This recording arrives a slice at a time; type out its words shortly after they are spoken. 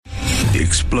The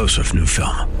explosive new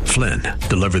film, Flynn,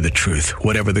 deliver the truth,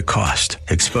 whatever the cost,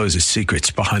 exposes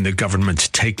secrets behind the government's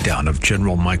takedown of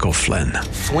General Michael Flynn.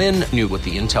 Flynn knew what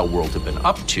the intel world had been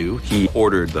up to. He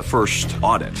ordered the first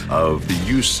audit of the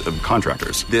use of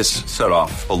contractors. This set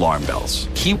off alarm bells.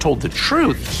 He told the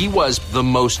truth. He was the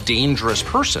most dangerous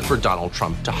person for Donald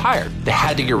Trump to hire. They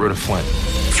had to get rid of Flynn.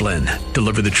 Flynn,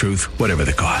 deliver the truth, whatever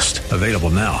the cost. Available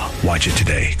now. Watch it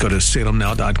today. Go to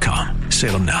salemnow.com.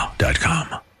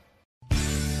 salemnow.com.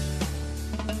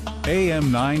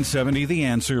 AM 970 The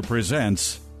Answer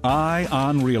presents Eye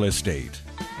on Real Estate.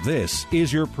 This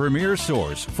is your premier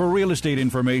source for real estate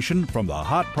information, from the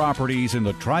hot properties in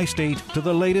the tri-state to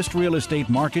the latest real estate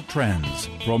market trends.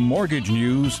 From mortgage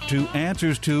news to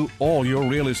answers to all your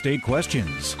real estate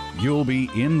questions. You'll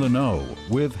be in the know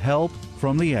with help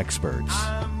from the experts.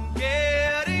 I'm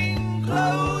getting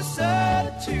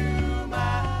closer to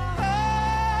my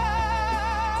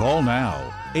heart. Call now.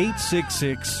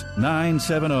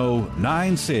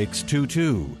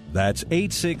 866-970-9622. That's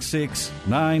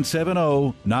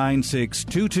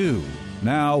 866-970-9622.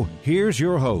 Now, here's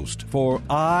your host for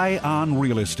Eye on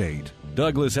Real Estate,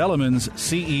 Douglas Elliman's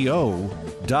CEO,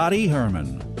 Dottie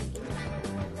Herman.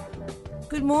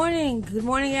 Good morning. Good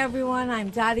morning, everyone. I'm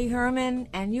Dottie Herman,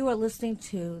 and you are listening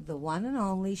to the one and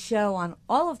only show on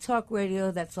all of talk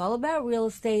radio that's all about real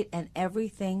estate and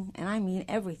everything, and I mean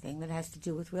everything, that has to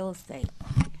do with real estate.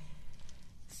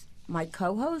 My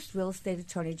co-host, real estate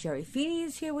attorney Jerry Feeney,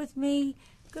 is here with me.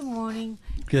 Good morning.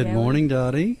 Good Jerry. morning,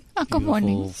 Dottie. Oh, good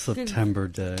morning. September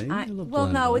day.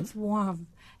 No, it's warm.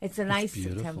 It's a nice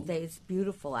beautiful. September day. It's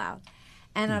beautiful out.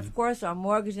 And, of course, our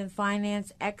mortgage and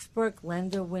finance expert,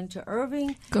 Glenda Winter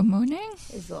Irving. Good morning.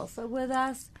 Is also with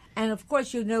us. And, of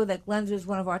course, you know that Glenda is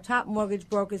one of our top mortgage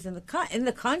brokers in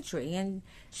the country. And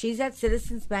she's at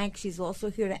Citizens Bank. She's also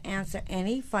here to answer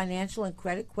any financial and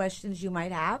credit questions you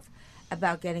might have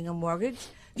about getting a mortgage.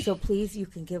 So, please, you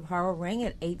can give her a ring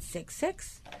at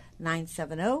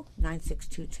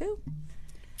 866-970-9622.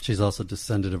 She's also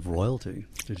descended of royalty.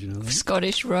 Did you know that?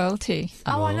 Scottish royalty.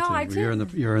 Oh, I know, I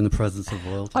did. You're in the presence of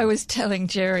royalty. I was telling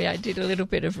Jerry I did a little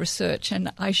bit of research,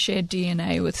 and I share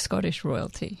DNA with Scottish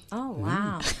royalty. Oh,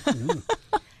 wow.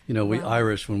 You know, we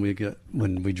Irish, when we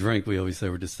drink, we always say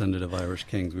we're descended of Irish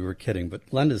kings. We were kidding, but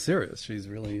Glenda's serious. She's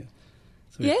really...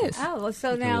 Yes. Oh, well,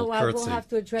 so now we'll have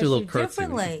to address you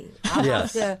differently.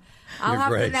 Yes. I'll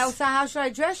have Grace. to now. So how should I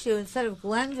address you instead of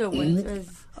Glenda Winters?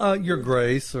 Your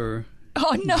Grace, or...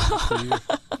 Oh, no.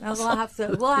 No, we'll have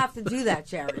to do that,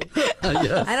 Jerry. Yes.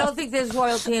 I don't think there's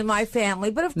royalty in my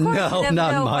family, but of course, No, you never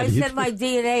not know. If I mine send my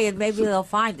DNA, and maybe they'll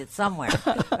find it somewhere.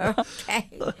 Okay.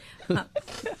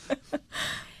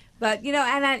 But, you know,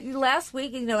 and last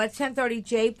week, you know, at 10:30,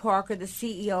 Jay Parker, the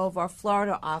CEO of our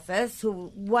Florida office,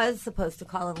 who was supposed to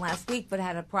call in last week but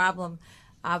had a problem,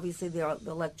 obviously, the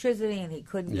electricity, and he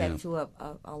couldn't get to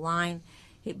a line.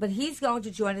 But he's going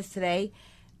to join us today,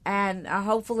 and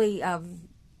hopefully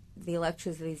the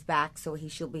electricity's back, so he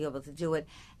should be able to do it.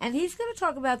 And he's going to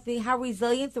talk about how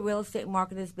resilient the real estate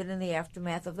market has been in the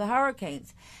aftermath of the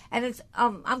hurricanes. And it's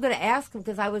I'm going to ask him,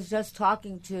 because I was just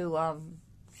talking to...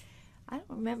 I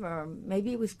don't remember,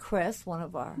 maybe it was Chris, one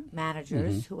of our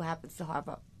managers, who happens to have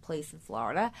a place in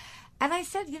Florida. And I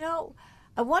said, you know,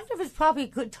 I wonder if it's probably a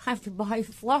good time to buy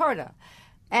Florida.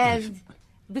 And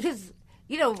because,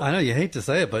 you know... I know you hate to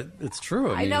say it, but it's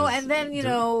true. I know, and then, you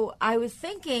know, I was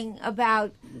thinking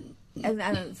about, and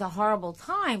it's a horrible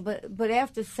time, but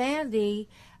after Sandy...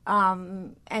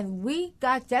 and we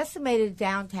got decimated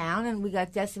downtown, and we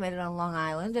got decimated on Long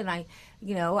Island, and I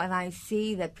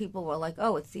see that people were like,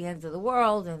 oh, it's the end of the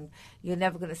world, and you're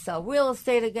never going to sell real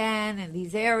estate again in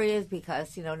these areas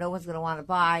because, you know, no one's going to want to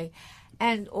buy.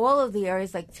 And all of the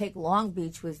areas, like take Long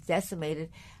Beach, was decimated.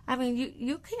 I mean,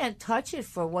 you can't touch it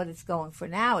for what it's going for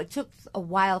now. It took a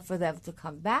while for them to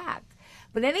come back.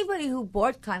 But anybody who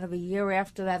bought kind of a year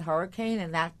after that hurricane,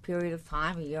 in that period of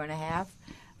time, a year and a half,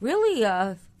 really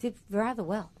did rather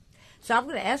well. So I'm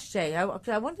going to ask Jay. I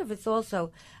wonder if it's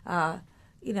also,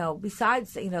 you know,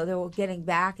 besides, you know, they were getting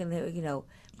back and they, you know,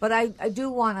 but I do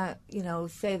want to, you know,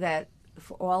 say that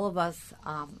for all of us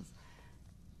on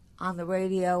the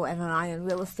radio and on Eye on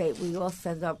Real Estate, we all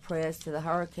send our prayers to the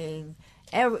hurricane,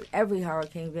 every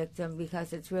hurricane victim,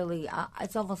 because it's really,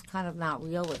 it's almost kind of not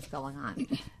real what's going on.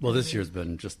 Well, this year's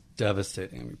been just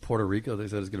devastating. I mean, Puerto Rico, they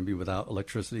said, is going to be without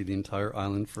electricity, the entire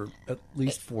island, for at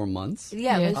least 4 months.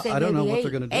 Yeah, Yes. they say I don't know what maybe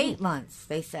they're going to do. 8 months,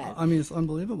 they said. I mean, it's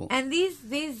unbelievable. And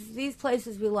these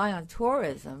places rely on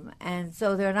tourism, and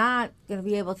so they're not going to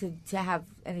be able to have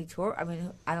any tour. I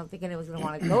mean, I don't think anyone's going to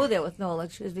want to go there with no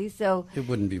electricity. So it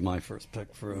wouldn't be my first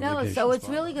pick for a no. vacation So it's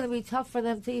spot. really going to be tough for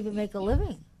them to even make a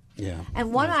living. Yeah.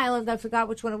 And one island, I forgot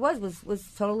which one it was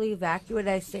totally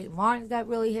evacuated. St. Martin got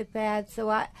really hit bad. So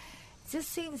it just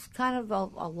seems kind of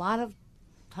a lot of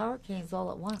hurricanes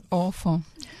all at once. Awful.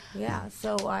 Yeah,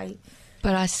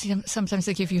 But I sometimes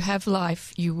think if you have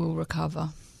life, you will recover.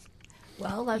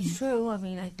 Well, that's true. I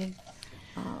mean, I think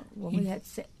when we had,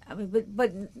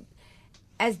 but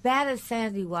as bad as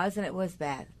Sandy was, and it was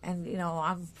bad, and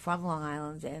I'm from Long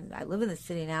Island, and I live in the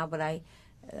city now, but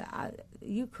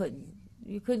you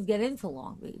couldn't get into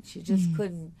Long Beach. You just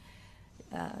couldn't.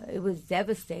 It was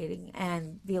devastating,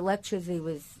 and the electricity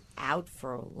was out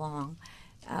for long.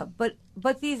 But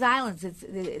these islands,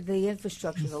 the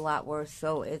infrastructure is a lot worse,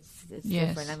 so it's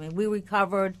different. I mean, we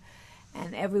recovered,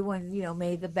 and everyone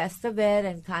made the best of it,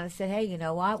 and kind of said, hey, you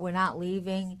know what? We're not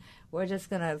leaving. We're just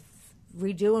going to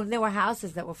redo. And there were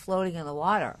houses that were floating in the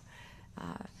water.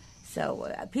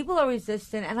 So people are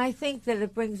resistant, and I think that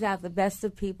it brings out the best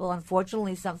of people.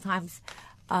 Unfortunately, sometimes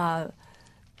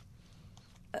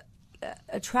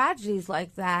tragedies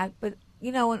like that, but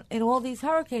in all these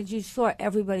hurricanes, you saw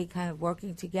everybody kind of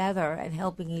working together and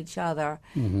helping each other.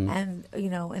 And,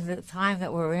 in the time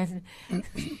that we're in,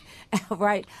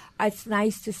 right, it's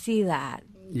nice to see that.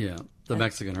 Yeah. The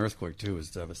Mexican earthquake, too,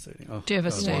 is devastating. Oh,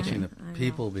 devastating. Watching the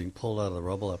people being pulled out of the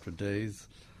rubble after days.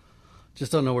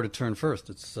 Just don't know where to turn first.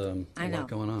 It's a lot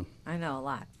going on. I know, a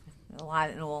lot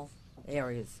in all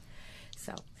areas.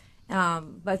 So...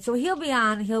 but so he'll be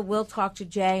on. We'll talk to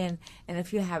Jay, and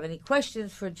if you have any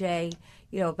questions for Jay,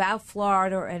 about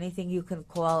Florida or anything, you can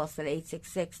call us at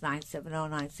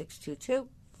 866-970-9622.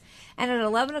 And at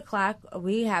 11 o'clock,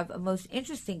 we have a most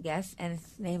interesting guest, and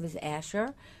his name is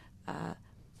Asher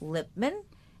Lipman.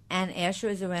 And Asher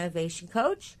is a renovation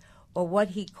coach, or what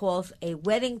he calls a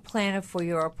wedding planner for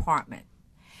your apartment.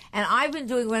 And I've been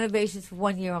doing renovations for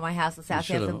 1 year on my house in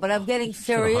Southampton, but I'm getting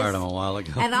serious. Hired him a while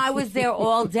ago. And I was there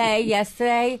all day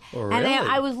yesterday, Oh, and really?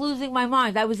 I was losing my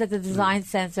mind. I was at the design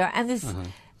center, and this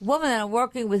woman that I'm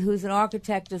working with, who's an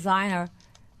architect designer,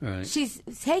 Right. she's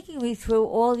taking me through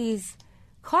all these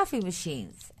coffee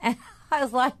machines, and I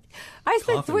was like, I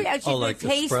spent Coffee- 3 hours. oh, like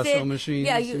espresso machines?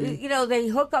 Yeah, you know, they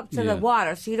hook up to the Yeah.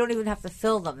 water, so you don't even have to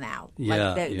fill them now.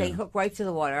 Yeah, Like they yeah. hook right to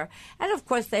the water, and of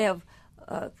course they have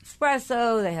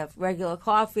espresso, they have regular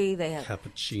coffee, they have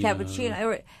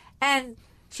cappuccino, and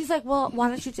she's like, well, why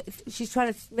don't you she's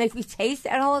trying to make me taste it,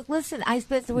 and I'm like, listen, I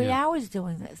spent 3 hours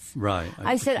doing this. Right.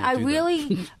 I said, can't I do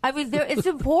really, that. I mean, it's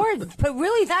important, but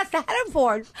really not that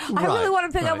important. I really Right,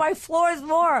 want to pick up right. my floors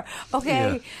more,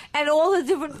 okay? Yeah. And all the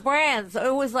different brands.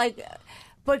 It was like,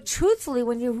 but truthfully,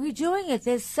 when you're redoing it,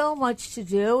 there's so much to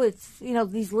do. It's,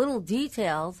 these little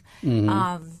details.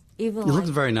 Even It like, looks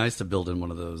very nice to build in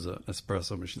one of those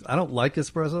espresso machines. I don't like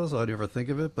espresso, so I never think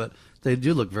of it, but they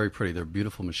do look very pretty. They're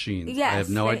beautiful machines. Yes, I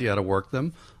have no idea how to work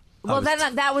them. well, then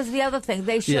that was the other thing.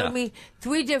 They showed Yeah. me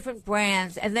 3 different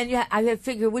brands, and then I had to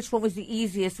figure which one was the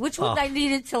easiest, which one I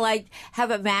needed to have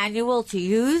a manual to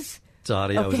use.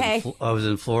 Dottie, Okay. I was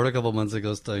in Florida a couple months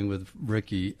ago staying with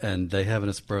Ricky, and they have an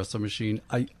espresso machine.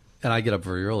 I get up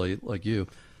very early, like you.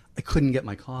 I couldn't get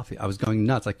my coffee. I was going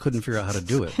nuts. I couldn't figure out how to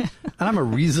do it. And I'm a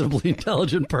reasonably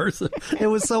intelligent person. It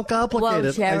was so complicated.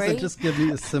 Well, Jerry, I said, just give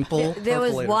me a simple There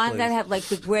was percolator, one please. that had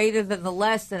the greater than the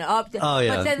less and up. Oh,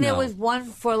 yeah, But then there no. was one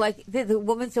for the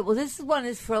woman said, well, this one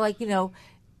is for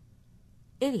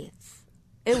idiots.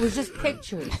 It was just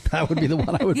pictures. That would be the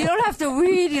one I would You don't have to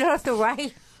read. You don't have to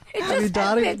write. It just mean, had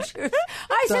Dottie- pictures.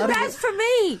 I said, Dottie- that's for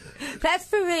me. That's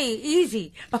for me.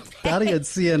 Easy. Okay. Dottie had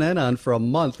CNN on for a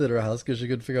month at her house because she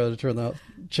couldn't figure out how to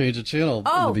change the channel in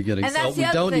the beginning. and So that's the we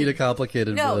other don't thing. need a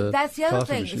complicated No, that's the other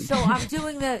coffee thing. machine. So I'm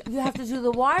doing you have to do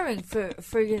the wiring for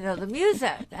the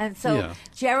music. And so Yeah.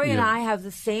 Jerry and Yeah. I have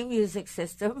the same music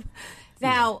system.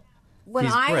 Now, when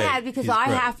He's I great. had, because He's I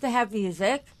great. have to have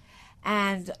music,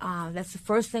 and that's the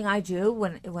first thing I do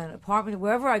when an apartment,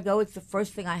 wherever I go, it's the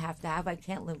first thing I have to have. I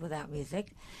can't live without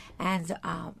music. And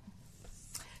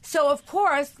so, of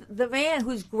course, the man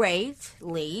who's great,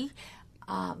 Lee,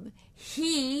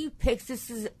 he picks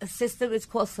this system. It's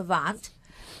called Savant.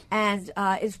 And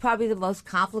it's probably the most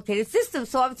complicated system.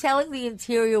 So I'm telling the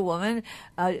interior woman,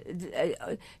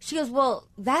 she goes, well,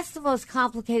 that's the most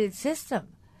complicated system.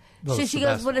 Well, So it's she the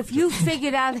goes, best but one. if you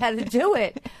figured out how to do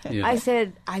it, Yeah. I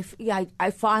said, I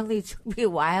finally, it took me a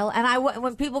while. And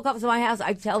when people come to my house,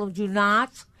 I tell them, do not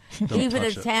even touch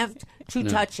it. attempt to No.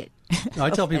 touch it.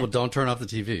 I tell people don't turn off the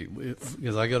TV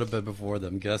because I go to bed before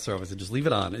them. Guests are always just leave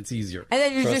it on. It's easier. And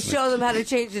then you Trust just me. show them how to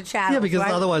change the channel. Yeah, because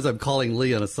right? otherwise I'm calling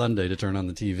Lee on a Sunday to turn on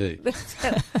the TV.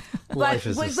 Life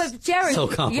is just Jerry, so you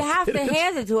have to complicated.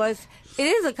 hand it to us. It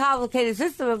is a complicated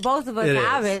system, and both of us It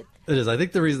have is. it. It is. I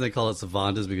think the reason they call it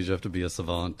Savant is because you have to be a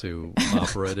savant to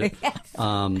operate it. Yes.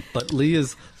 But Lee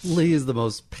is the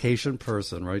most patient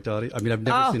person, right, Dottie? I mean, I've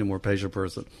never seen a more patient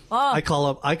person. Oh.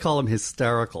 I call him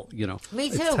hysterical. You know, Me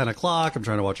too. It's 10 o'clock. I'm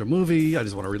trying to watch a movie. I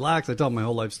just want to relax. I tell him my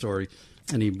whole life story,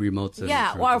 and he remotes it.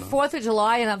 Yeah, or 4th of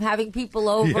July, and I'm having people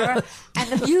over, and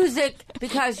the music,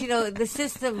 because, the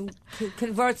system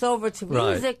converts over to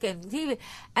music and TV,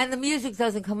 and the music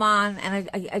doesn't come on, and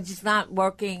it's just not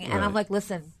working, and I'm like,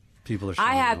 listen, people are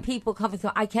I have up. people coming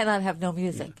through, I cannot have no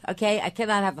music, okay? I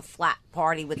cannot have a flat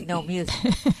party with no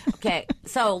music, okay?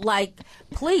 So,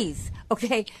 please,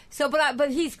 okay? So,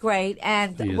 but he's great,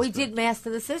 and we did master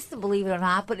the system, believe it or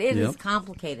not, but it is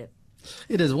complicated.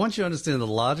 It is. Once you understand the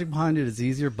logic behind it, it's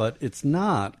easier, but it's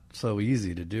not so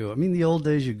easy to do. I mean, the old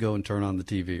days, you'd go and turn on the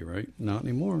TV, right? Not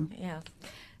anymore. Yeah.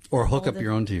 Or hook up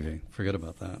your own TV. Forget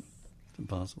about that. It's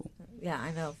impossible. Yeah,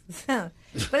 I know.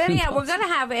 But anyhow, we're going to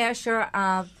have Asher,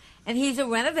 and he's a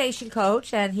renovation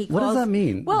coach, and he calls... What does that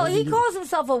mean? Well, he calls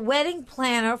himself a wedding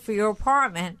planner for your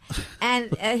apartment,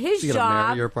 and his You job... gonna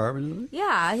marry your apartment?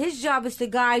 Yeah, his job is to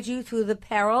guide you through the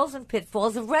perils and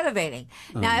pitfalls of renovating.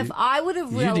 Now, if I would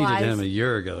have You needed realized him a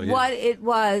year ago. Yeah. what it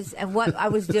was and what I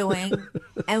was doing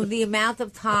and the amount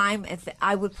of time,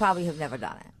 I would probably have never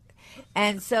done it.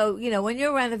 And so, when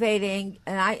you're renovating,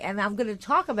 and I'm going to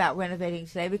talk about renovating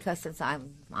today because since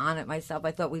I'm on it myself,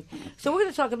 I thought so we're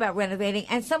going to talk about renovating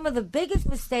and some of the biggest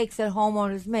mistakes that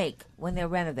homeowners make when they're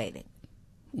renovating.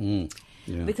 Yeah.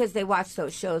 Because they watch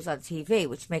those shows on TV,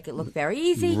 which make it look very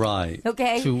easy. Right.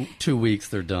 Okay. 2 weeks,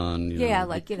 they're done.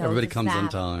 Everybody the comes on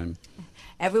snap. time.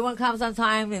 Everyone comes on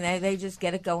time, and they just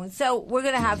get it going. So we're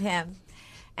going to have him.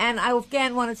 And I,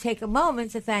 again, want to take a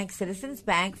moment to thank Citizens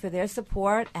Bank for their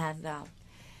support. And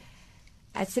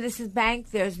at Citizens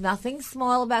Bank, there's nothing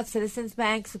small about Citizens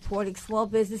Bank. Supporting small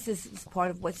businesses is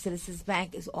part of what Citizens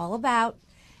Bank is all about.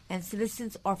 And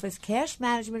Citizens offers cash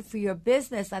management for your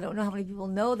business. I don't know how many people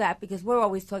know that because we're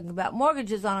always talking about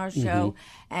mortgages on our show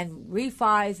and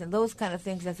refis and those kind of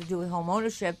things that have to do with home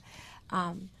ownership.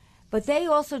 But they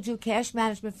also do cash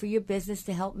management for your business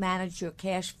to help manage your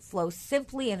cash flow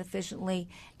simply and efficiently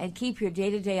and keep your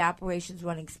day-to-day operations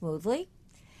running smoothly.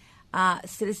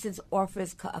 Citizens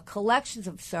offers collections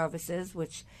of services,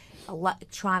 which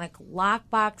electronic lock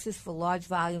boxes for large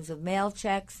volumes of mail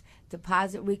checks,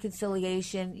 deposit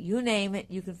reconciliation, you name it,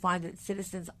 you can find it at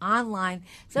Citizens online.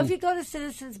 So if you go to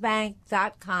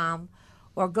citizensbank.com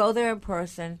or go there in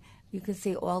person, you can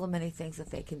see all the many things that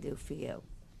they can do for you.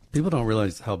 People don't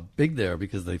realize how big they are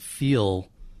because they feel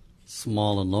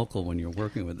small and local when you're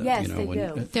working with them. Yes, they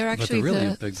do. They're actually really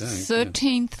the a big thing.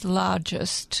 13th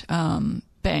largest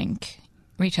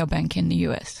retail bank in the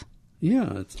U.S.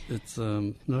 Yeah, it's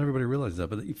not everybody realizes that,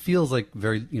 but it feels like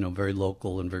very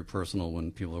local and very personal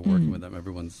when people are working with them.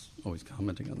 Everyone's always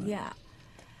commenting on that. Yeah.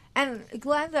 And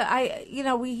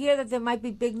Glenda, we hear that there might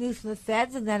be big news from the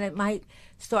feds and that it might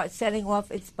start setting off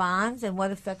its bonds and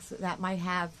what effects that might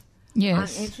have on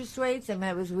interest rates. And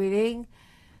I was reading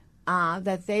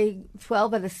that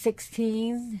 12 out of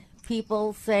 16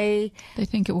 people say they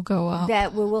think it will go up.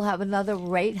 That we will have another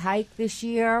rate hike this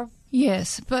year.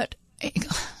 Yes, but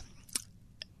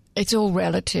it's all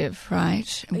relative,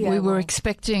 right? Yeah, we were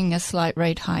expecting a slight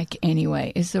rate hike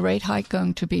anyway. Is the rate hike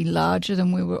going to be larger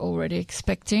than we were already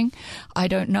expecting? I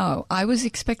don't know. I was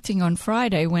expecting on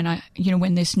Friday when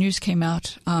this news came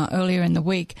out earlier in the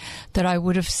week that I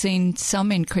would have seen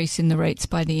some increase in the rates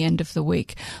by the end of the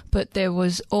week, but there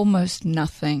was almost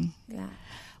nothing. Yeah.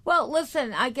 Well,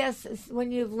 listen, I guess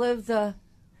when you've lived a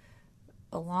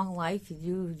long life,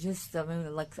 you just,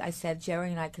 like I said,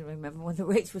 Jerry and I can remember when the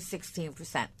rates were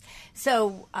 16%.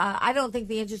 So I don't think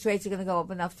the interest rates are going to go up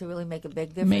enough to really make a big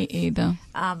difference. Me either.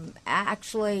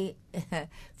 Actually,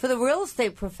 for the real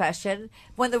estate profession,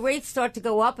 when the rates start to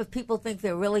go up, if people think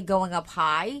they're really going up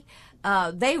high,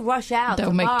 they rush out They'll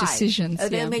to make buy. decisions.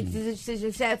 They'll make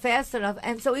decisions fast enough.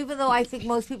 And so even though I think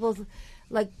most people,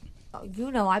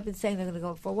 I've been saying they're going to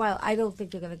go up for a while, I don't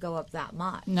think they're going to go up that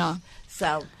much. No.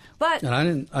 So... But and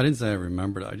I didn't say I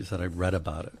remembered it. I just said I read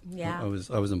about it. Yeah.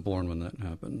 I wasn't born when that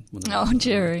happened.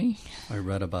 Jerry. I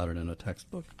read about it in a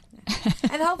textbook.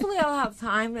 And hopefully I'll have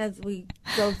time as we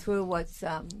go through what's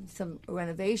some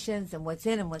renovations and what's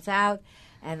in and what's out.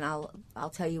 And I'll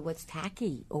tell you what's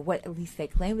tacky, or what at least they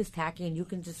claim is tacky, and you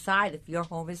can decide if your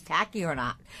home is tacky or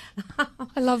not.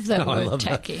 I love that word, love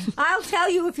tacky. that. I'll tell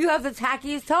you if you have the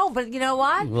tackiest home, but you know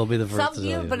what? We'll be the first to tell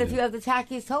you. But if you have the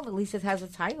tackiest home, at least it has a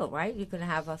title, right? You can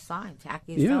have a sign,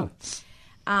 tackiest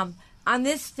home. On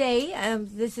this day,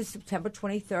 this is September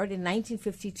 23rd, in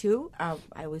 1952, I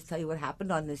always tell you what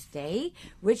happened on this day.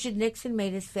 Richard Nixon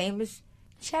made his famous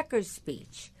Checkers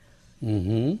speech.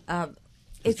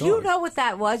 If you know what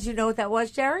that was, you know what that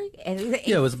was, Jerry?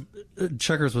 Yeah, it was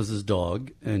Checkers was his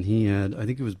dog, and he had, I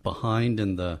think he was behind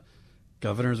in the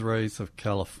governor's race of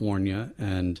California,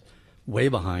 and way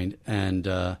behind,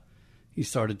 and he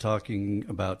started talking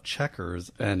about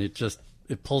Checkers, and it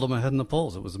pulled him ahead in the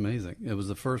polls. It was amazing. It was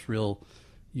the first real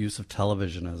use of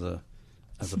television as a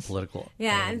political.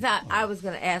 Yeah, and I was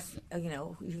going to ask,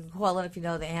 you can call it if you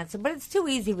know the answer, but it's too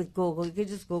easy with Google. You could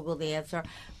just Google the answer.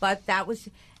 But that was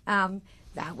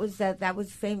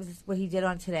famous what he did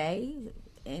on Today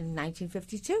in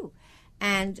 1952,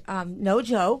 and no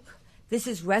joke, this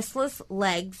is Restless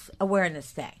Legs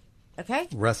Awareness Day. Okay,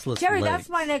 Restless Jerry, Legs. that's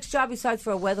my next job besides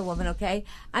for a weatherwoman. Okay,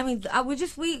 I mean,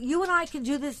 you and I can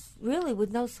do this really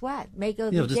with no sweat. Make a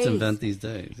just invent these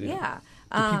days. Yeah.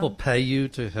 Do people pay you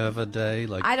to have a day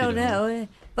like? I don't know,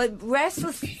 but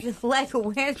Restless Leg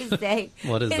Awareness Day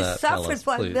what is that? Tell suffered us,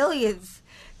 by please. Millions,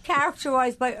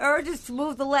 characterized by urges to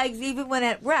move the legs even when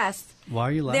at rest. Why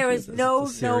are you laughing? There is no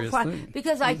thing.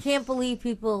 because I can't believe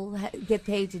people get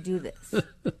paid to do this.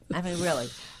 I mean, really.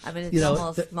 I mean, it's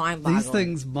almost mind-boggling. These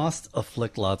things must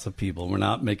afflict lots of people. We're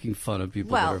not making fun of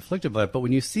people that are afflicted by it, but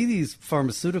when you see these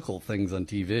pharmaceutical things on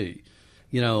TV,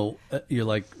 you're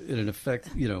like, in effect,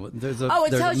 there's a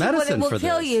it tells you what it will for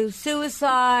kill this. you: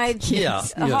 suicide,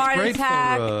 a heart great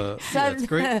attack, it's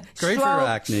great for your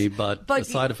acne, but the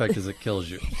side effect is it kills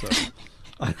you. So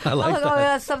I like that.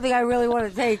 That's something I really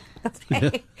want to take.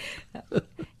 Okay.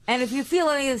 And if you feel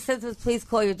any of the symptoms, please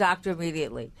call your doctor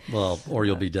immediately. Well, or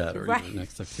you'll be dead, or Right. you're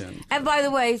next of kin. And by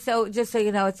the way, just so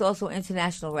you know, it's also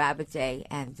International Rabbit Day,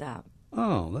 and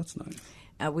oh, that's nice.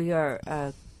 We are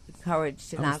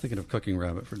encouraged to I not. was thinking of cooking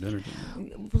rabbit for dinner.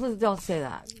 Please don't say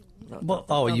that.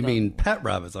 You mean pet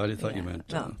rabbits? I thought you meant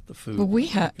the food. Well,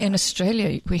 in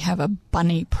Australia, we have a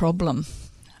bunny problem.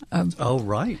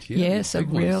 Right. Yeah, yes, a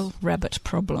real rabbit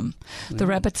problem. The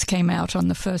rabbits came out on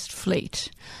the first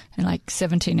fleet in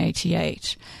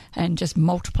 1788 and just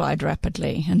multiplied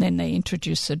rapidly. And then they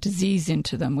introduced a disease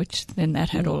into them, which then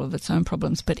that had all of its own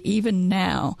problems. But even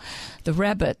now, the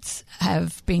rabbits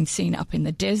have been seen up in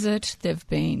the desert. They're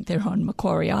on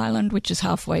Macquarie Island, which is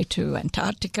halfway to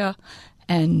Antarctica.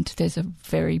 And there's a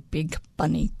very big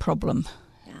bunny problem.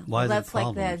 Yeah. Why that's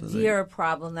like the deer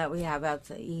problem that we have out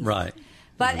to the east. Right.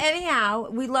 But anyhow,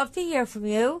 we'd love to hear from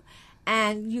you,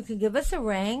 and you can give us a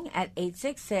ring at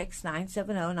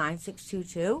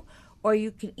 866-970-9622, or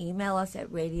you can email us at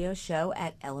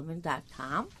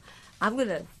radioshow@element.com. I'm going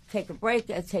to take a break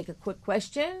and take a quick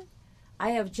question. I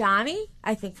have Johnny,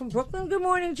 I think from Brooklyn. Good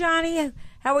morning, Johnny.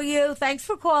 How are you? Thanks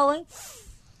for calling.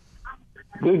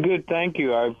 Good. Thank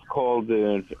you. I've called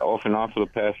off and on for the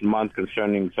past month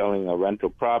concerning selling a rental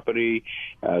property.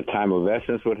 Time of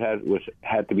essence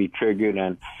had to be triggered,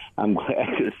 and I'm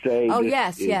glad to say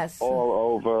yes. all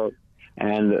over.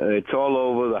 And it's all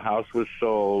over. The house was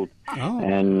sold,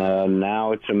 and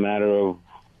now it's a matter of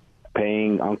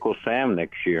paying Uncle Sam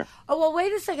next year. Oh, well,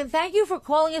 wait a second. Thank you for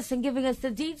calling us and giving us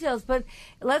the details, but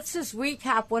let's just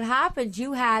recap what happened.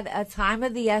 You had a time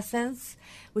of the essence,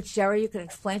 which, Jerry, you can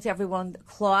explain to everyone,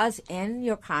 clause in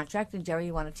your contract. And, Jerry,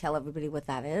 you want to tell everybody what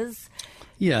that is?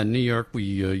 Yeah, in New York, we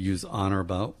use on or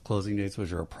about closing dates,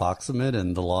 which are approximate,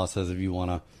 and the law says if you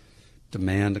want to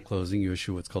demand a closing, you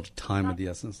issue what's called a time of the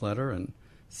essence letter, and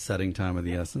setting time of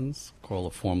the essence, call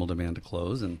a formal demand to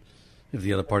close, and if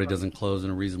the other party doesn't close in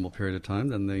a reasonable period of time,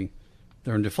 then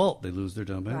they're in default. They lose their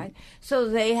down payment. Right. So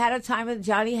they had a time,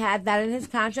 Johnny had that in his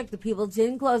contract. The people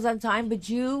didn't close on time, but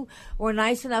you were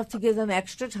nice enough to give them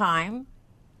extra time.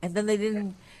 And then they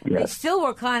didn't, They still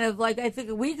were kind of like, I think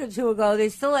a week or two ago, they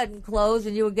still hadn't closed,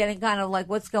 and you were getting kind of like,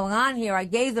 what's going on here? I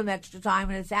gave them extra time,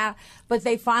 and it's out. But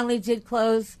they finally did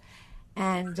close,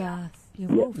 and you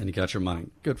moved. And you got your money.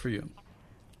 Good for you.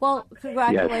 Well,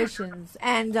 congratulations. Yes.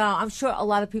 And I'm sure a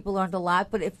lot of people learned a lot,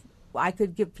 but if I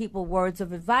could give people words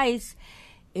of advice,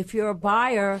 if you're a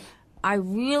buyer, I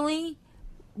really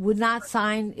would not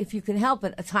sign, if you can help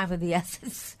it, a time of the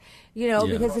essence.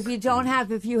 Because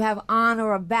if you have on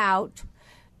or about,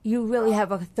 you really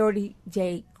have a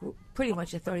 30-day, pretty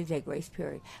much a 30-day grace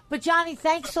period. But, Johnny,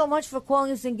 thanks so much for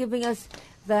calling us and giving us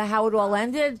how it all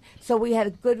ended. So we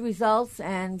had good results,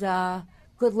 and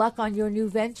good luck on your new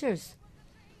ventures.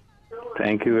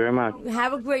 Thank you very much.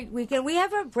 Have a great weekend. We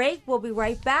have a break. We'll be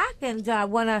right back. And I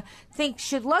want to think,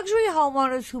 should luxury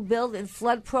homeowners who build in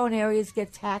flood-prone areas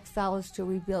get tax dollars to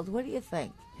rebuild? What do you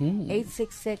think?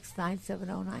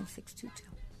 866-970-9622.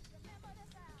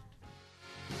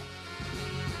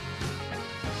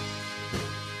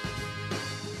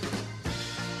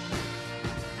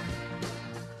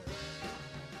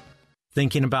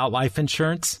 Thinking about life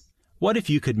insurance? What if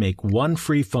you could make one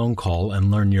free phone call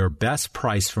and learn your best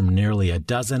price from nearly a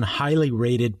dozen highly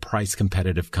rated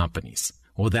price-competitive companies?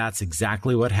 Well, that's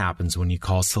exactly what happens when you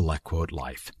call SelectQuote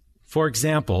Life. For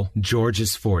example, George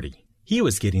is 40. He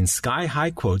was getting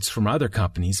sky-high quotes from other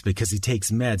companies because he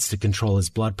takes meds to control his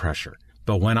blood pressure.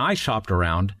 But when I shopped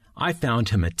around, I found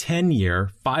him a 10-year,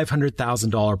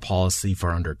 $500,000 policy for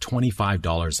under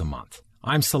 $25 a month.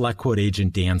 I'm SelectQuote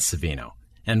agent Dan Savino.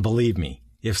 And believe me,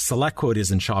 if SelectQuote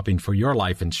isn't shopping for your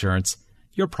life insurance,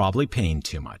 you're probably paying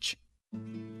too much.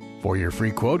 For your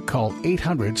free quote, call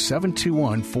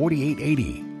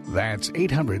 800-721-4880. That's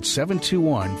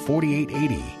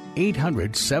 800-721-4880.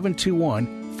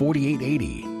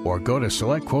 800-721-4880. Or go to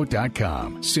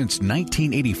SelectQuote.com. Since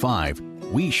 1985,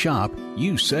 we shop,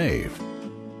 you save.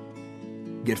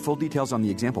 Get full details on the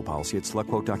example policy at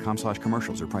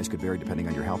SelectQuote.com/commercials. Or price could vary depending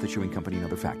on your health, issuing company, and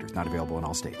other factors. Not available in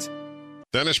all states.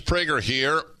 Dennis Prager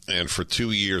here, and for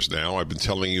 2 years now, I've been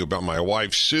telling you about my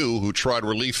wife, Sue, who tried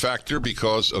Relief Factor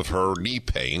because of her knee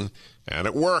pain, and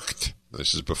it worked.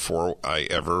 This is before I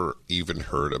ever even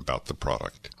heard about the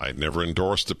product. I'd never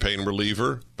endorsed a pain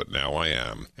reliever, but now I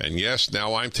am. And yes,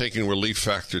 now I'm taking Relief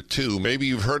Factor too. Maybe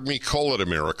you've heard me call it a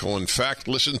miracle. In fact,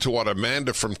 listen to what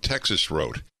Amanda from Texas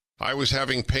wrote. I was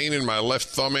having pain in my left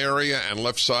thumb area and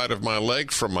left side of my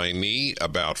leg from my knee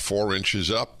about 4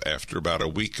 inches up. After about a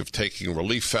week of taking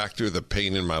Relief Factor, the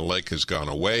pain in my leg has gone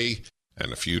away,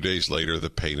 and a few days later,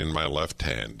 the pain in my left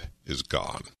hand is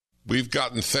gone. We've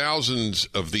gotten thousands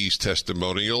of these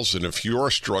testimonials, and if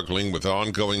you're struggling with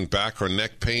ongoing back or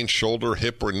neck pain, shoulder,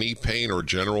 hip, or knee pain, or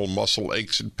general muscle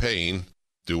aches and pain,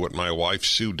 do what my wife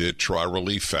Sue did. Try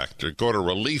Relief Factor. Go to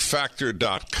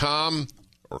ReliefFactor.com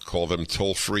or call them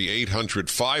toll-free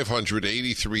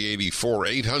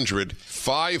 800-500-8384,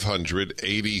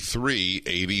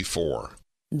 800-500-8384.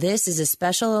 This is a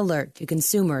special alert to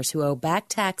consumers who owe back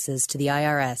taxes to the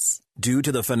IRS. Due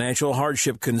to the financial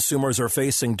hardship consumers are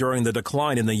facing during the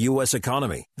decline in the U.S.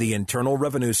 economy, the Internal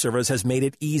Revenue Service has made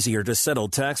it easier to settle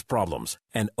tax problems.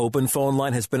 An open phone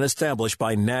line has been established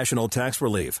by National Tax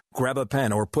Relief. Grab a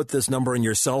pen or put this number in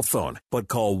your cell phone, but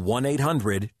call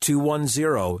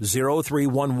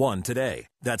 1-800-210-0311 today.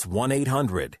 That's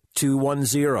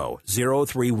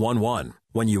 1-800-210-0311.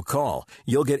 When you call,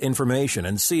 you'll get information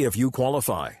and see if you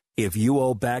qualify. If you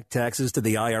owe back taxes to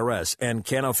the IRS and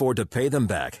can't afford to pay them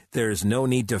back, there's no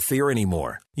need to fear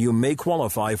anymore. You may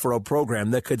qualify for a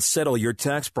program that could settle your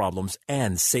tax problems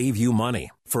and save you money.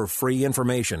 For free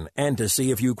information and to see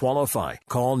if you qualify,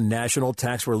 call National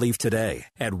Tax Relief today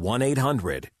at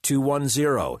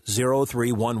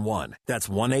 1-800-210-0311. That's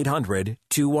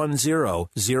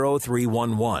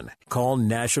 1-800-210-0311. Call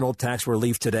National Tax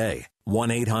Relief today.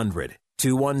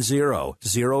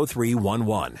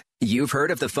 1-800-210-0311. You've heard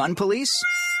of the Fun Police?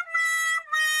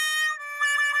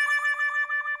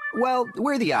 Well,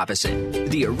 we're the opposite.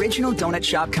 The Original Donut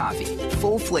Shop Coffee.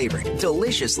 Full-flavored,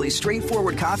 deliciously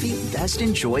straightforward coffee best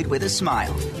enjoyed with a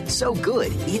smile. So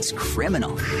good, it's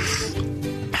criminal.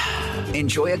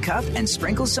 Enjoy a cup and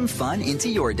sprinkle some fun into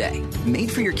your day.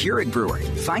 Made for your Keurig brewer.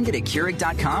 Find it at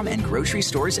Keurig.com and grocery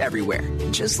stores everywhere.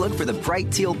 Just look for the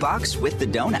bright teal box with the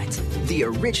donut. The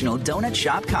Original Donut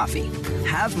Shop Coffee.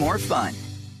 Have more fun.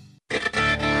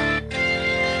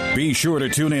 Be sure to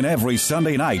tune in every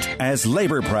Sunday night as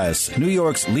Labor Press, New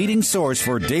York's leading source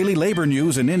for daily labor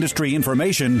news and industry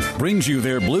information, brings you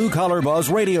their Blue Collar Buzz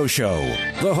radio show.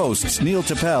 The hosts, Neil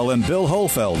Tappel and Bill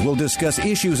Holfeld, will discuss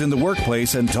issues in the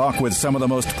workplace and talk with some of the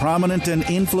most prominent and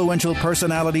influential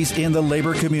personalities in the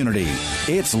labor community.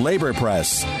 It's Labor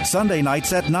Press, Sunday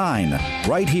nights at 9,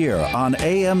 right here on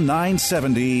AM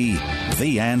 970,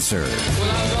 The Answer.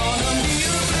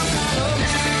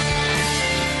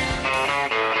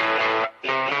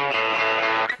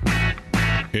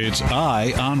 It's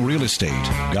Eye on Real Estate.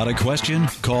 Got a question?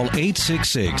 Call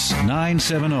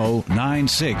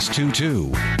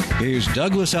 866-970-9622. Here's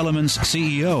Douglas Elliman's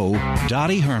CEO,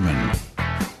 Dottie Herman.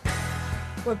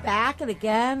 We're back, and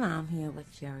again, I'm here with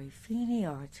Jerry Feeney,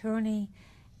 our attorney,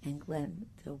 and Glenn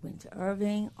DeWinter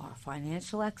Irving, our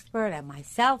financial expert, and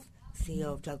myself,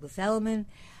 CEO of Douglas Elliman.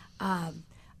 I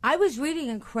was reading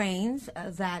in Crain's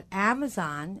that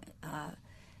Amazon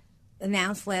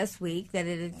announced last week that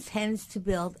it intends to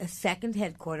build a second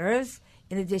headquarters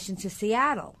in addition to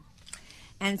Seattle.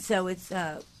 And so it's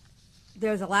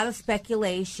there's a lot of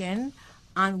speculation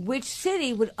on which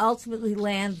city would ultimately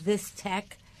land this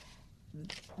tech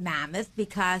mammoth,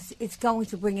 because it's going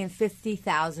to bring in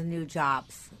 50,000 new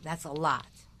jobs. That's a lot.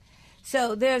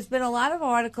 So there's been a lot of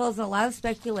articles and a lot of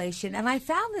speculation, and I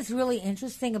found this really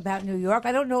interesting about New York.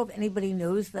 I don't know if anybody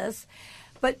knows this,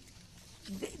 but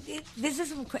this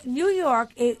is New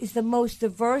York is the most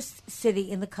diverse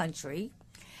city in the country,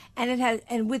 and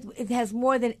it has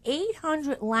more than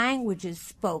 800 languages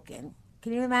spoken.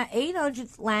 Can you imagine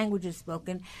 800 languages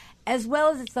spoken, as well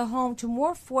as it's the home to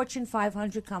more Fortune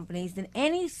 500 companies than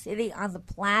any city on the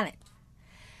planet.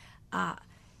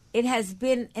 It has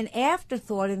been an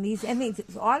afterthought in these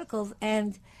articles,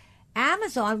 and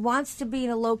Amazon wants to be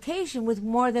in a location with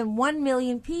more than 1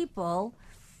 million people.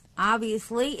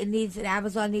 Obviously,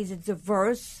 Amazon needs a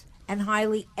diverse and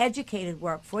highly educated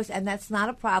workforce, and that's not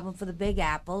a problem for the Big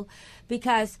Apple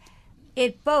because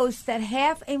it boasts that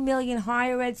 500,000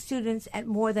 higher ed students at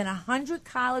more than 100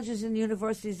 colleges and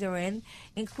universities are in,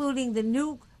 including the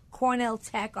new Cornell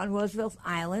Tech on Roosevelt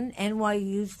Island,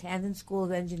 NYU's Tandon School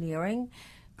of Engineering,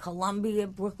 Columbia,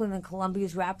 Brooklyn and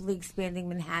Columbia's rapidly expanding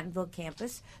Manhattanville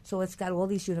campus. So it's got all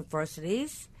these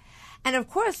universities. And, of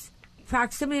course,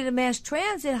 proximity to mass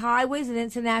transit, highways, and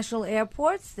international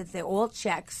airports, that they're all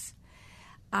checks.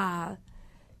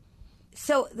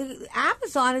 So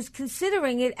Amazon is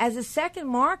considering it as a second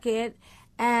market,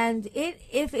 and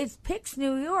if it picks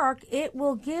New York, it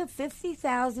will give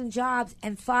 50,000 jobs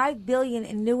and $5 billion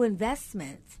in new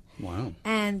investment. Wow!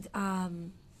 And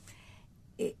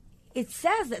it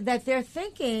says that they're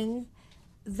thinking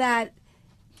that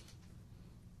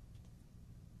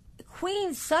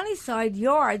Queens Sunnyside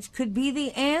Yards could be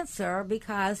the answer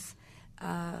because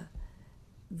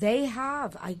they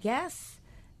have, I guess,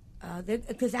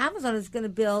 because Amazon is going to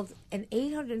build an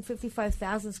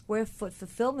 855,000 square foot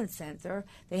fulfillment center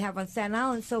they have on Staten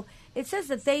Island. So it says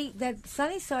that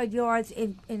Sunnyside Yards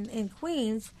in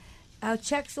Queens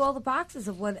checks all the boxes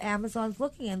of what Amazon's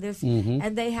looking at.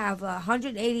 And they have a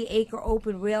 180-acre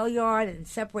open rail yard and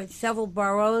separates several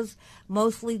boroughs,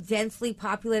 mostly densely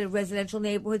populated residential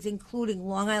neighborhoods, including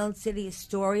Long Island City,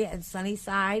 Astoria, and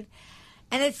Sunnyside.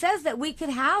 And it says that we could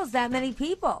house that many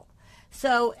people.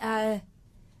 So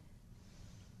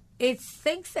it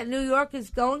thinks that New York is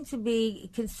going to be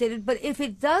considered, but if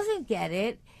it doesn't get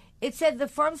it, it said the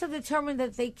firms have determined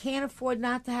that they can't afford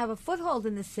not to have a foothold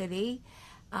in the city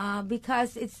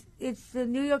because it's the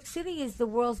New York City is the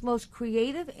world's most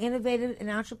creative, innovative, and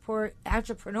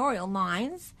entrepreneurial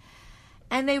minds,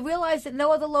 and they realize that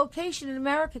no other location in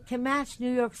America can match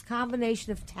New York's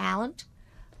combination of talent,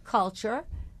 culture,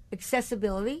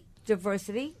 accessibility,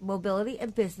 diversity, mobility,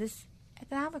 and business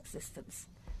economic systems.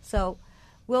 So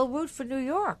we'll root for New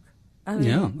York. I mean,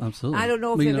 yeah, absolutely. I don't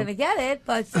know if you're going to get it,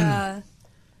 but... well,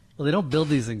 they don't build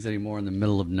these things anymore in the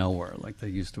middle of nowhere like they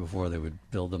used to before. They would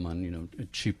build them on,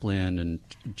 cheap land and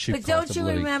cheap cost of living. But don't you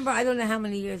remember, I don't know how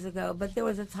many years ago, but there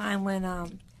was a time when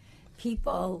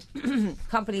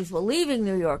companies were leaving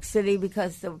New York City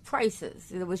because of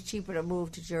prices. It was cheaper to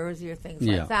move to Jersey or things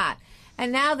like that.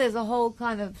 And now there's a whole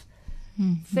kind of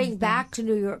thing back to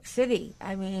New York City.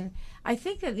 I mean, I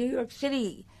think that New York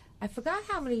City... I forgot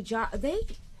how many jobs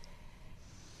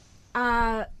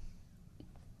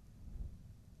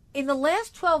in the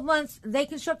last 12 months, they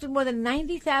constructed more than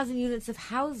 90,000 units of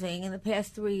housing in the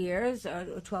past 3 years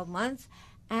or 12 months,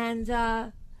 and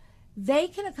they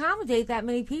can accommodate that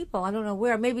many people. I don't know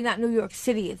where. Maybe not New York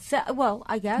City itself. Well,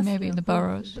 I guess maybe in the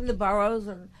boroughs. In the boroughs,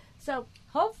 and so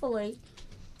hopefully,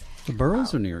 the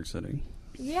boroughs are New York City.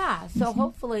 Yeah. So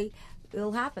hopefully.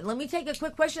 It'll happen. Let me take a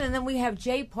quick question, and then we have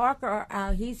Jay Parker.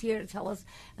 He's here to tell us.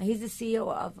 He's the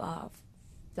CEO of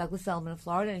Douglas Elliman of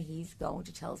Florida, and he's going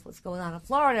to tell us what's going on in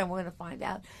Florida, and we're going to find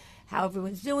out how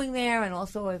everyone's doing there, and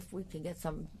also if we can get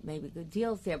some maybe good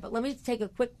deals there. But let me take a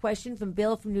quick question from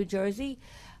Bill from New Jersey.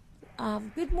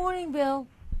 Good morning, Bill.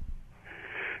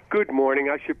 Good morning.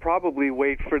 I should probably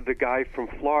wait for the guy from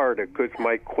Florida because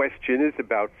my question is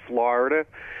about Florida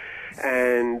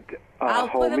and I'll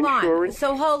home put him insurance. on.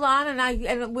 So hold on, and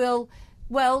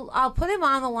I'll put him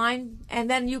on the line, and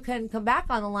then you can come back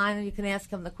on the line and you can ask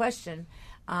him the question,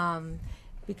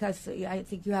 because I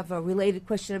think you have a related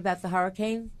question about the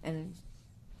hurricane. And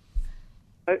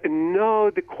no,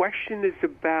 the question is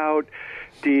about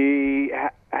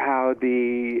how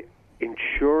the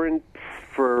insurance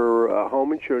for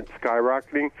home insurance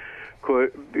skyrocketing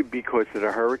because of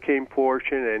the hurricane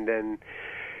portion, and then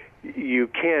you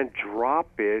can't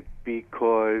drop it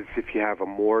because if you have a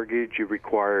mortgage, you're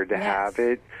required to have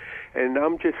it. And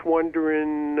I'm just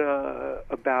wondering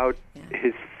about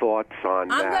his thoughts on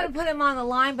that. I'm going to put him on the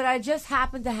line, but I just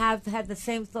happen to have had the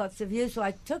same thoughts of you, so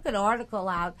I took an article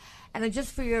out, and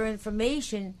just for your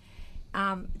information,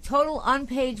 total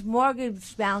unpaid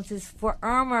mortgage balances for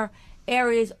Irma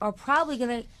areas are probably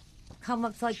going to come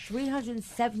up to like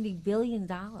 $370 billion.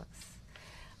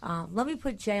 Let me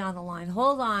put Jay on the line.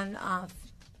 Hold on,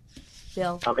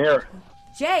 Bill. I'm here.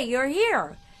 Jay, you're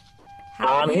here.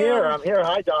 How I'm are you? here.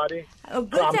 Hi, Dottie. Oh,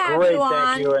 good I'm to have great, you on.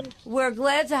 thank you. And we're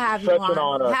glad to have you such on. an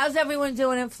honor. How's everyone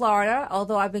doing in Florida?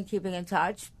 Although I've been keeping in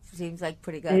touch. Seems like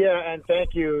pretty good. Yeah, and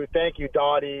thank you,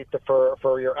 Dottie,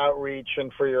 for your outreach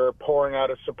and for your pouring out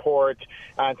of support,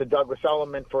 and to Douglas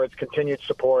Elliman for its continued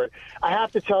support. I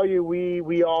have to tell you,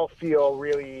 we all feel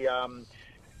really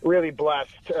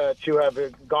blessed to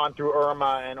have gone through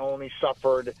Irma and only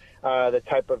suffered the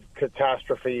type of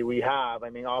catastrophe we have. I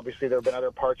mean, obviously there have been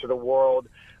other parts of the world,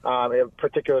 in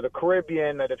particular the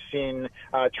Caribbean, that have seen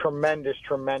tremendous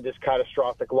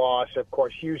catastrophic loss. Of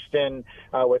course, Houston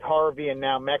with Harvey, and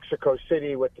now Mexico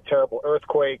City with the terrible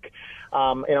earthquake.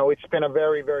 It's been a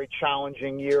very, very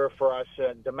challenging year for us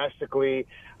domestically,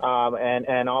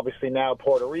 and obviously now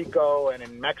Puerto Rico and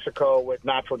in Mexico with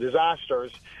natural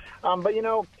disasters. But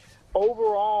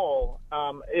overall,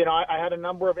 I had a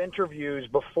number of interviews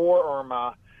before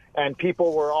Irma, and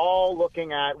people were all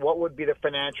looking at what would be the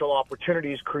financial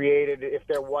opportunities created if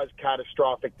there was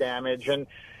catastrophic damage. And,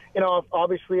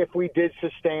 obviously if we did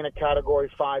sustain a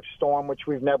Category 5 storm, which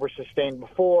we've never sustained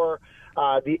before,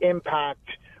 the impact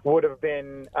would have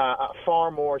been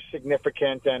far more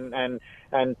significant, and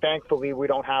thankfully we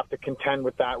don't have to contend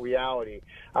with that reality.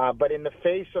 But in the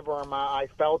face of Irma, I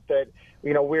felt that,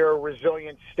 we're a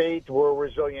resilient state, we're a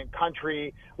resilient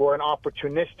country, we're an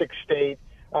opportunistic state,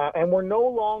 and we're no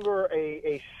longer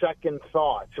a second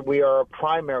thought. We are a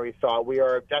primary thought. We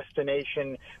are a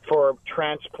destination for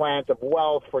transplant of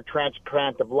wealth, for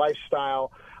transplant of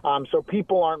lifestyle. So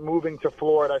people aren't moving to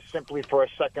Florida simply for a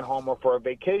second home or for a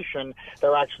vacation.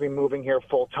 They're actually moving here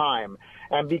full time.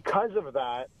 And because of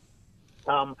that,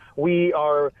 we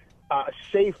are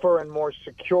safer and more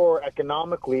secure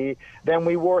economically than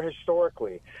we were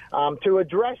historically. To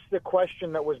address the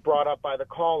question that was brought up by the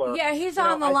caller. Yeah, he's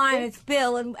on the line. It's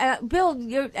Bill. And Bill,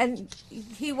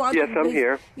 he wants. Yes, I'm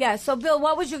here. Yeah, so Bill,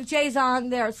 Jay's on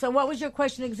there. So what was your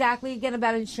question exactly again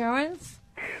about insurance?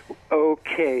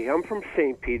 Okay, I'm from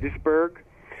St. Petersburg,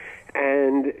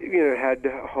 and had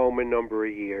a home a number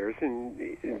of years,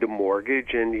 and the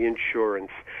mortgage and the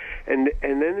insurance, and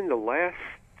then in the last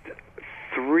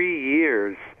 3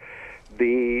 years,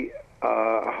 the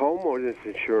homeowners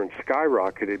insurance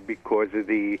skyrocketed because of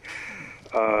the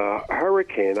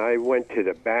hurricane. I went to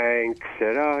the bank,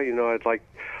 said, I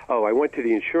went to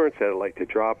the insurance, said I'd like to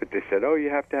drop it. They said, you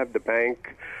have to have the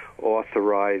bank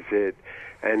authorize it.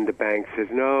 And the bank says,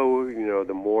 no,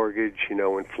 the mortgage,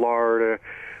 in Florida,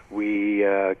 we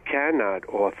cannot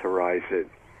authorize it.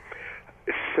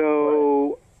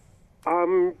 So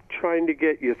I'm trying to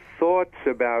get your thoughts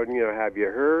about, have you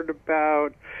heard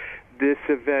about this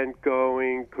event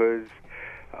going? Because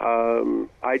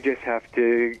I just have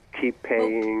to keep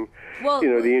paying.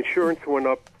 The insurance went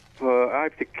up. I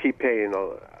have to keep paying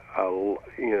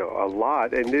a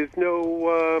lot, and there's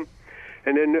no.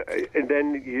 And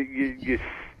then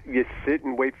you sit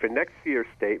and wait for next year's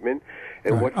statement.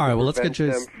 And all right. Well, let's get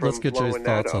Jay's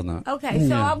thoughts on that. Okay,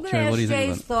 so I'm going to ask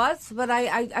Jay's thoughts, but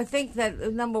I think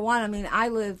that number one, I mean, I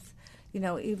lived,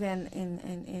 even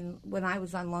in when I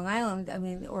was on Long Island.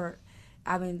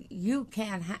 You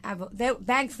can't have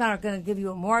banks not going to give you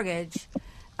a mortgage.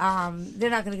 They're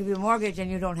not going to give you a mortgage,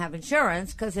 and you don't have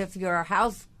insurance, because if your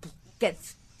house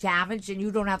gets damaged and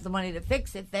you don't have the money to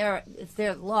fix it, it's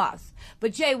their loss.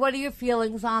 But Jay, what are your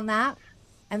feelings on that?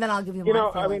 And then I'll give you my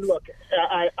feelings. I mean, look,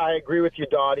 I agree with you,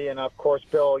 Dottie, and of course,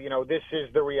 Bill, this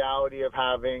is the reality of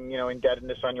having,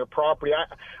 indebtedness on your property.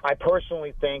 I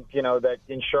personally think, that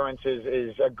insurance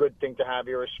is a good thing to have,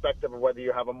 irrespective of whether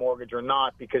you have a mortgage or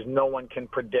not, because no one can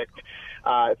predict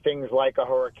things like a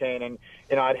hurricane. And,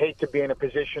 I'd hate to be in a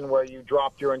position where you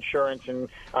dropped your insurance and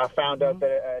found out that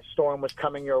a storm was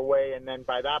coming your way, and then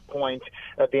by that point,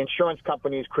 the insurance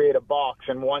companies create a box,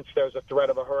 and once there's a threat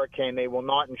of a hurricane, they will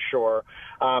not insure.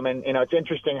 And, it's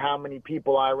interesting how many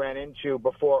people I ran into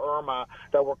before Irma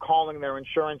that were calling their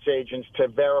insurance agents to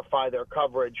verify their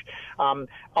coverage.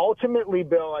 Ultimately,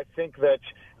 Bill, I think that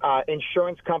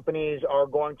insurance companies are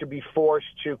going to be forced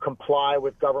to comply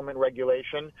with government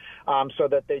regulation so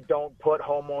that they don't put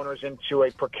homeowners into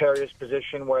a precarious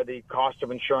position where the cost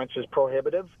of insurance is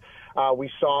prohibitive.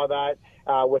 We saw that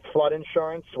with flood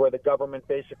insurance, where the government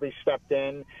basically stepped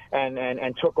in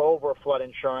and took over flood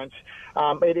insurance.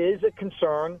 It is a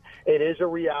concern. It is a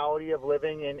reality of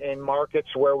living in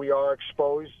markets where we are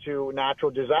exposed to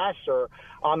natural disaster.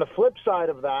 On the flip side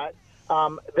of that,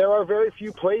 there are very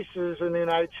few places in the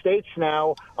United States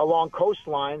now along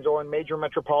coastlines or in major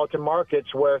metropolitan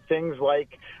markets where things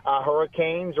like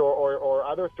hurricanes or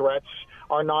other threats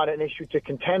are not an issue to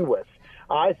contend with.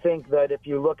 I think that if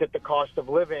you look at the cost of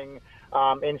living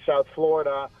in South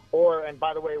Florida. And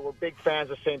by the way, we're big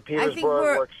fans of St. Petersburg.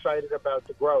 We're excited about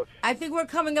the growth. I think we're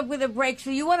coming up with a break, so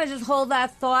you want to just hold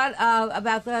that thought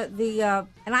about the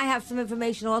and I have some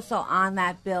information also on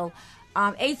that, Bill.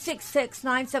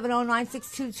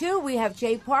 866-970-9622. We have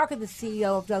Jay Parker, the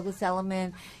CEO of Douglas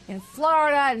Elliman in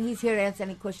Florida, and he's here to answer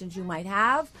any questions you might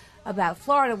have about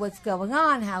Florida, what's going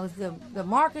on, how is the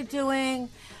market doing.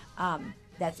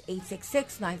 That's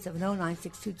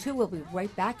 866-970-9622. We'll be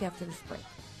right back after this break.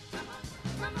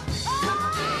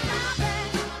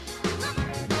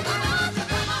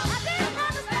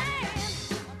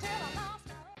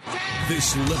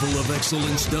 This level of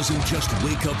excellence doesn't just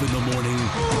wake up in the morning.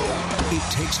 It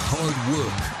takes hard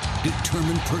work,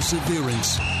 determined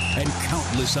perseverance, and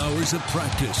countless hours of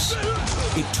practice.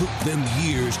 It took them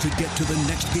years to get to the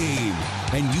next game,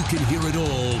 and you can hear it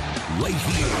all right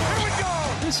here. Here we go!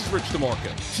 This is Rich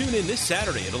DeMarco. Tune in this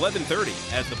Saturday at 11:30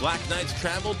 as the Black Knights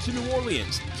travel to New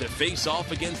Orleans to face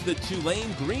off against the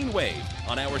Tulane Green Wave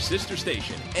on our sister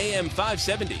station, AM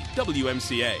 570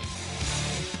 WMCA.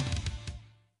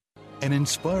 An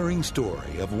inspiring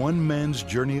story of one man's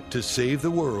journey to save the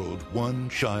world, one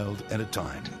child at a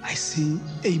time. I see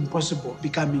impossible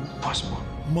becoming possible.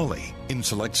 Mully, in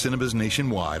select cinemas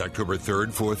nationwide, October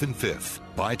 3rd, 4th, and 5th.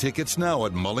 Buy tickets now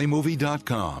at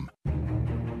mullymovie.com.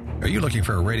 Are you looking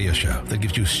for a radio show that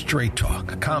gives you straight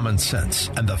talk, common sense,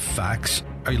 and the facts?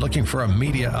 Are you looking for a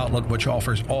media outlet which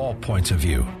offers all points of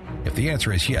view? If the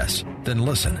answer is yes, then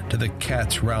listen to the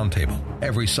Cats Roundtable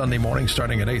every Sunday morning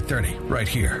starting at 8:30 right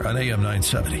here on AM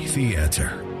 970, The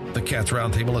Answer. The Cats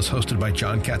Roundtable is hosted by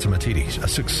John Catsimatidis, a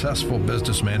successful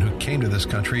businessman who came to this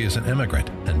country as an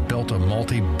immigrant and built a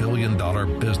multi-billion-dollar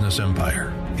business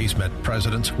empire. He's met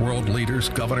presidents, world leaders,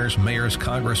 governors, mayors,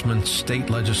 congressmen, state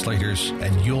legislators,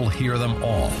 and you'll hear them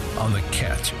all on the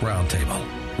Cats Roundtable.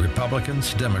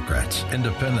 Republicans, Democrats,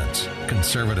 independents,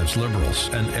 conservatives, liberals,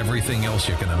 and everything else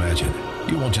you can imagine.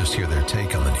 You won't just hear their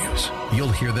take on the news. You'll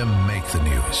hear them make the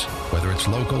news, whether it's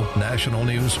local, national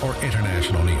news, or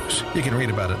international news. You can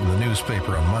read about it in the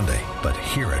newspaper on Monday, but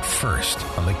hear it first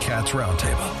on the Cats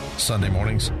Roundtable. Sunday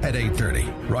mornings at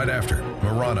 8:30, right after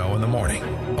Morano in the Morning,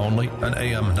 only on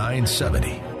AM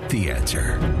 970, The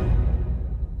Answer.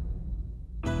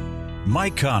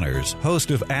 Mike Connors, host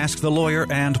of Ask the Lawyer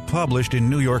and published in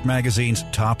New York Magazine's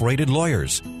Top-Rated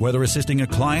Lawyers. Whether assisting a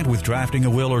client with drafting a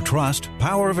will or trust,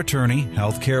 power of attorney,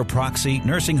 healthcare proxy,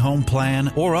 nursing home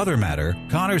plan, or other matter,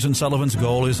 Connors & Sullivan's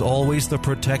goal is always the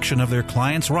protection of their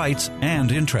clients' rights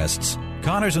and interests.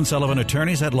 Connors & Sullivan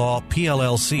Attorneys at Law,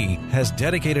 PLLC, has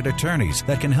dedicated attorneys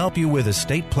that can help you with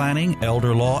estate planning,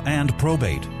 elder law, and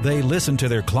probate. They listen to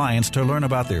their clients to learn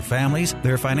about their families,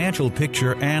 their financial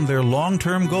picture, and their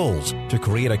long-term goals to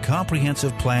create a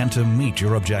comprehensive plan to meet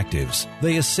your objectives.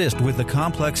 They assist with the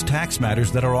complex tax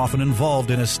matters that are often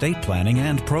involved in estate planning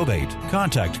and probate.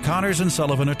 Contact Connors &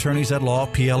 Sullivan Attorneys at Law,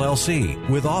 PLLC,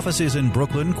 with offices in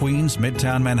Brooklyn, Queens,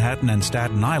 Midtown Manhattan, and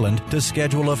Staten Island to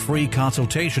schedule a free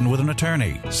consultation with an attorney.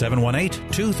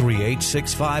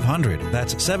 718-238-6500.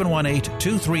 That's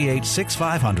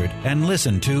 718-238-6500. And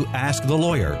listen to Ask the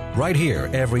Lawyer right here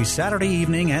every Saturday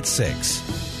evening at 6.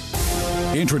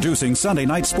 Introducing Sunday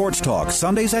Night Sports Talk,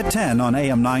 Sundays at 10 on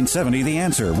AM 970 The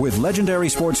Answer, with legendary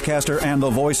sportscaster and the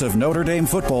voice of Notre Dame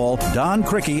football, Don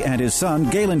Criqui, and his son,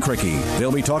 Galen Criqui.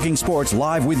 They'll be talking sports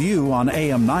live with you on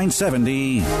AM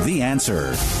 970 The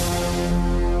Answer.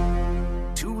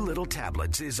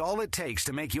 Tablets is all it takes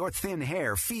to make your thin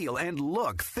hair feel and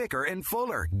look thicker and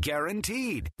fuller,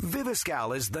 guaranteed.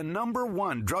 Viviscal is the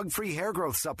 #1 drug-free hair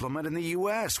growth supplement in the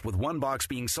U.S., with one box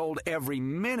being sold every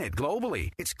minute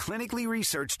globally. It's clinically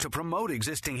researched to promote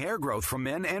existing hair growth for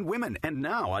men and women. And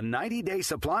now a 90-day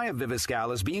supply of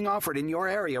Viviscal is being offered in your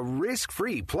area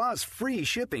risk-free, plus free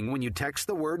shipping when you text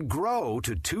the word GROW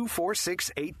to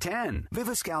 246810.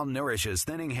 Viviscal nourishes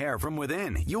thinning hair from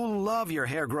within. You'll love your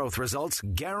hair growth results,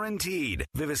 guaranteed.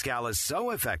 Viviscal is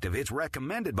so effective, it's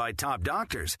recommended by top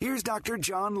doctors. Here's Dr.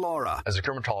 John Laura. As a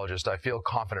dermatologist, I feel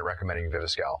confident recommending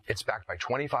Viviscal. It's backed by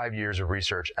 25 years of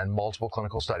research and multiple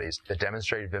clinical studies that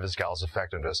demonstrate Viviscal's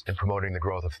effectiveness in promoting the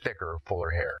growth of thicker, fuller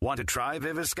hair. Want to try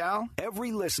Viviscal?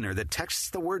 Every listener that texts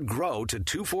the word GROW to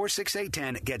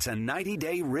 246810 gets a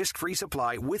 90-day risk-free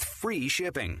supply with free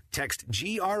shipping. Text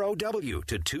GROW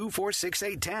to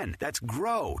 246810. That's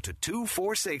GROW to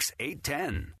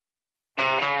 246810.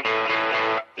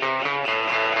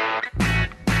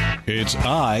 It's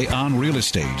Eye on Real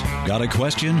Estate. Got a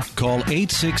question? Call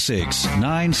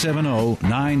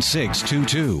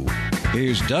 866-970-9622.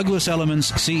 Here's Douglas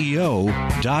Elliman's CEO,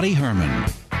 Dottie Herman.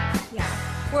 Yeah.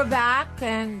 We're back,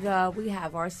 and we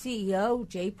have our CEO,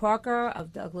 Jay Parker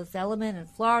of Douglas Elliman in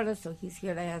Florida, so he's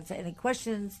here to answer any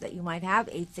questions that you might have,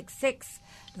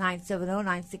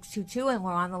 866-970-9622, and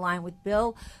we're on the line with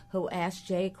Bill, who asked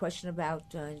Jay a question about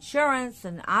insurance,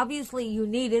 and obviously you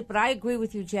need it, but I agree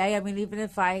with you, Jay. I mean, even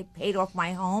if I paid off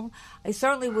my home, I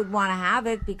certainly would want to have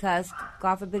it because,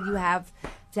 God forbid, you have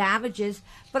damages.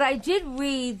 But I did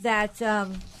read that...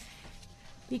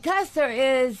 because there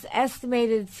is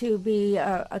estimated to be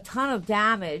a ton of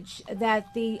damage,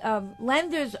 that the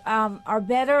lenders are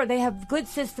better, they have good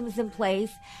systems in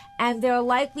place, and they're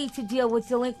likely to deal with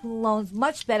delinquent loans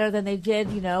much better than they did,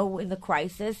 in the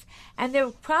crisis. And they're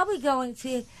probably going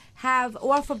to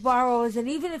offer borrowers, and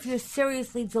even if you're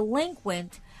seriously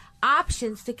delinquent,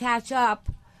 options to catch up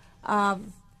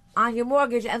on your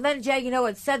mortgage. And then, Jay,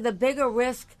 it said the bigger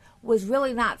risk was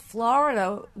really not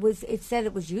Florida, it said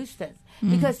it was Houston.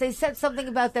 Because they said something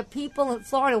about that people in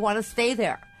Florida want to stay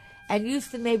there. And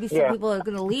Houston, maybe some people are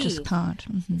going to leave. Just can't.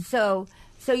 Mm-hmm. So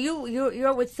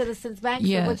you're with Citizens Bank.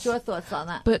 Yes. So what's your thoughts on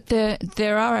that? But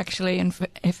there are actually, and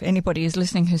if anybody is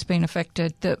listening who's been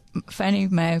affected, that Fannie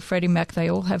Mae, Freddie Mac, they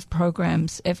all have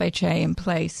programs, FHA, in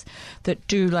place that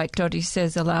do, like Dottie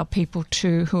says, allow people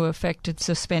who are affected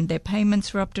suspend their payments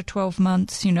for up to 12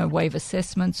 months, waive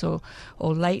assessments or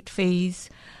late fees.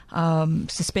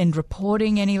 Suspend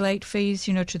reporting any late fees,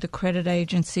 to the credit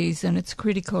agencies. And it's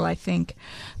critical, I think,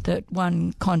 that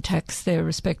one contacts their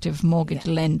respective mortgage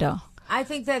lender. I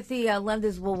think that the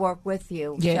lenders will work with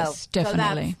you. Yes,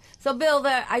 definitely. So Bill,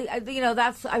 I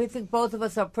think both of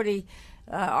us are pretty,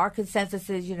 our consensus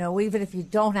is, even if you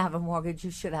don't have a mortgage,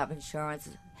 you should have insurance.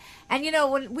 And,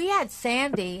 when we had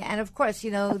Sandy, and of course,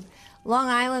 Long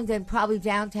Island and probably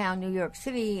downtown New York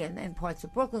City and parts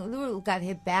of Brooklyn, we got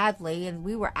hit badly, and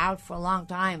we were out for a long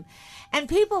time. And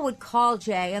people would call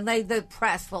Jay, and the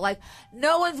press were like,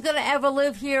 no one's going to ever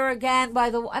live here again.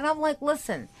 And I'm like,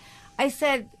 listen, I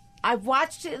said, I've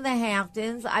watched it in the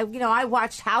Hamptons. I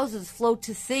watched houses float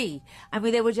to sea. I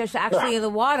mean, they were just actually in the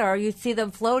water. You'd see them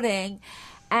floating,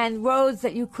 and roads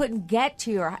that you couldn't get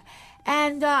to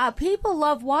and people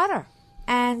love water.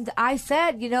 And I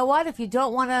said, you know what? If you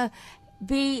don't want to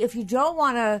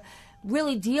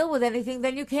really deal with anything,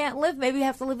 then you can't live. Maybe you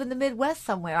have to live in the Midwest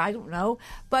somewhere. I don't know.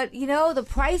 But, the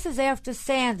prices after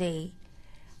Sandy,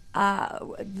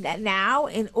 now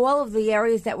in all of the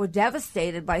areas that were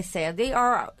devastated by Sandy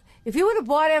are, if you would have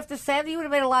bought after Sandy, you would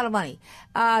have made a lot of money.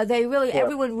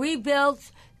 Everyone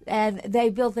rebuilt, and they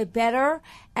built it better.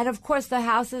 And, of course, the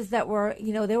houses that were,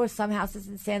 there were some houses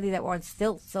in Sandy that were on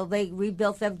stilts, so they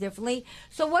rebuilt them differently.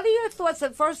 So what are your thoughts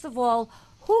that, first of all,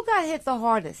 who got hit the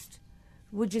hardest,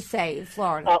 would you say, in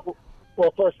Florida?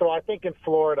 Well, first of all, I think in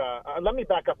Florida, let me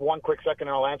back up one quick second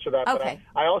and I'll answer that. Okay.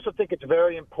 But I also think it's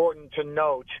very important to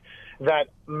note that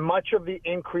much of the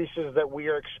increases that we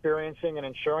are experiencing in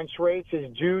insurance rates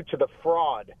is due to the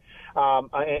fraud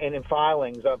and in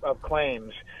filings of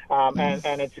claims.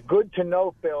 And it's good to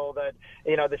note, Bill, that,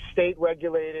 the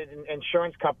state-regulated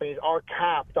insurance companies are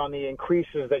capped on the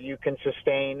increases that you can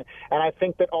sustain. And I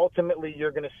think that ultimately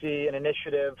you're going to see an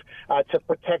initiative to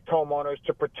protect homeowners,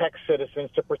 to protect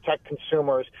citizens, to protect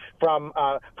consumers from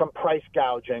price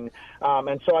gouging.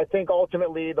 And so I think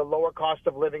ultimately the lower cost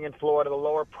of living in Florida, the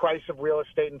lower price of real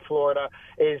estate in Florida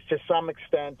is to some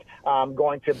extent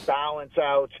going to balance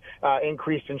out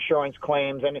increased insurance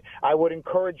claims. And I would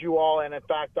encourage you all, and in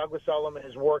fact, Douglas Elliman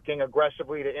is working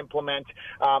aggressively to implement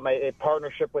a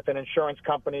partnership with an insurance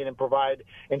company and provide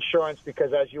insurance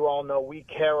because, as you all know, we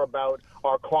care about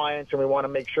our clients and we want to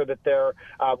make sure that they're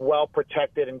well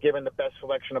protected and given the best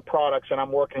selection of products. And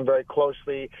I'm working very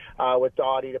closely with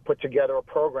Dottie to put together a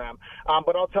program.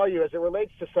 But I'll tell you, as it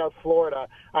relates to South Florida,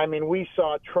 I mean, we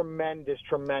saw tremendous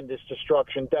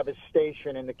destruction,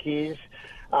 devastation in the Keys.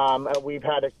 We've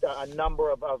had a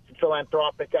number of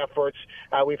philanthropic efforts.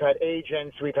 We've had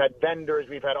agents, we've had vendors,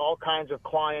 we've had all kinds of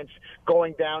clients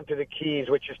going down to the Keys,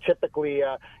 which is typically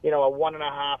a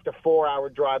 1.5 to 4 hour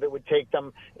drive. It would take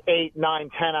them 8, 9,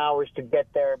 10 hours to get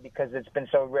there because it's been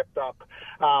so ripped up.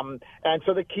 And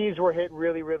so the Keys were hit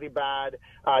really, really bad.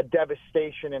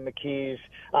 Devastation in the Keys.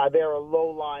 They're a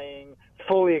low-lying,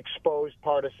 fully exposed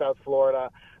part of South Florida.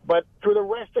 But through the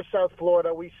rest of South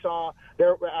Florida, we saw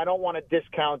there. I don't want to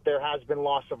discount. There has been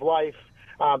loss of life.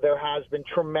 There has been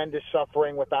tremendous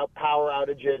suffering without power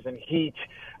outages and heat.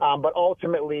 But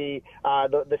ultimately,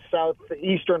 the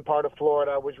southeastern part of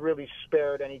Florida was really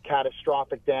spared any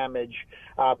catastrophic damage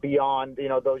beyond,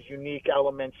 those unique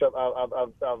elements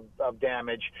of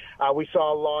damage. We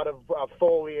saw a lot of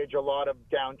foliage, a lot of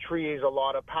downed trees, a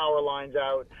lot of power lines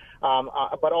out.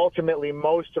 But ultimately,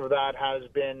 most of that has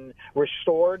been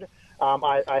restored.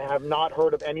 I have not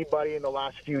heard of anybody in the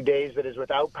last few days that is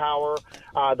without power.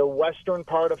 The western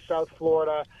part of South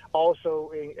Florida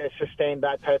also sustained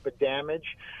that type of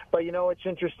damage. But, it's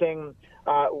interesting.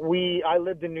 I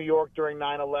lived in New York during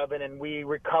 9/11, and we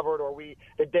recovered,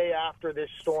 the day after this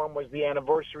storm was the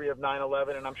anniversary of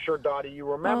 9/11, and I'm sure, Dottie, you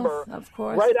remember. Oh, of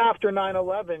course. Right after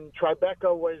 9/11,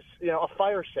 Tribeca was, a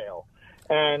fire sale.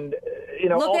 And,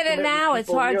 look at it now.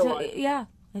 It's hard to, yeah.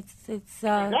 It's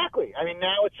Exactly. I mean,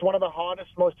 now it's one of the hottest,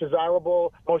 most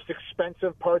desirable, most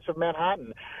expensive parts of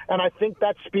Manhattan. And I think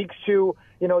that speaks to,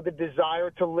 the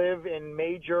desire to live in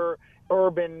major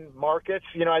urban markets.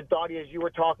 Dottie, as you were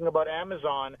talking about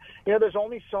Amazon, there's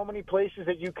only so many places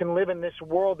that you can live in this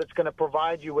world that's going to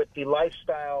provide you with the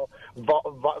lifestyle,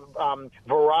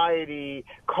 variety,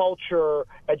 culture,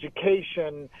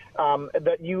 education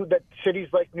that cities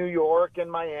like New York and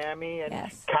Miami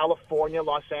and California,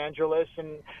 Los Angeles,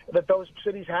 and that those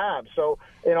cities have. So,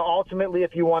 ultimately,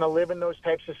 if you want to live in those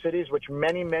types of cities, which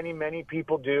many, many, many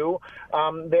people do,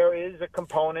 there is a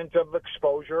component of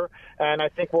exposure, and I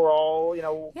think we're all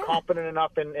confident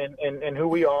enough in who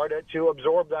we are to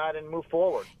absorb that and move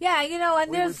forward. Yeah,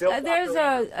 and there's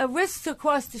a risk to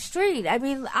cross the street. I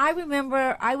mean, I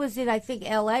remember I was in, I think,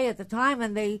 L.A. at the time,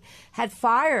 and they had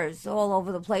fires all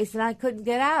over the place, and I couldn't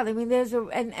get out. I mean,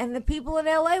 and the people in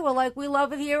L.A. were like, we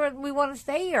love it here, and we want to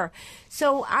stay here.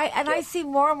 So I see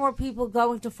more and more people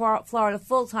going to Florida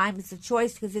full time. It's a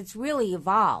choice because it's really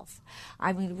evolved.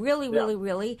 I mean,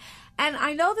 really. And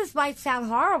I know this might sound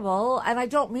horrible, and I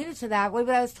don't mean it to that way,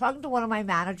 but I was talking to one of my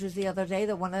managers the other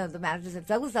day, one of the managers at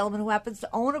Douglas Elliman, who happens to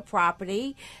own a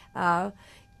property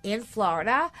in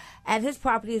Florida, and his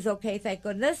property is okay, thank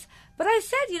goodness. But I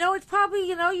said, it's probably,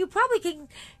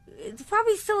 it's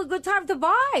probably still a good time to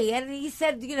buy. And he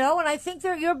said, and I think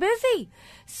you're busy.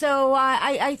 So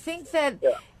I think that,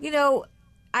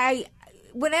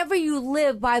 whenever you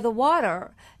live by the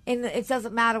water, and it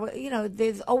doesn't matter,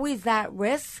 there's always that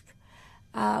risk.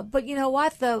 But you know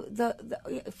what?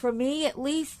 For me, at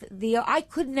least, I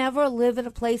could never live in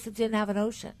a place that didn't have an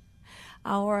ocean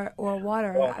or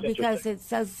water because it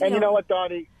says. And you know what,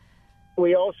 Dottie?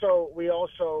 We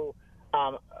also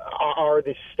are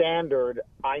the standard.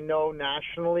 I know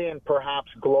nationally and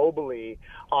perhaps globally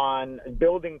on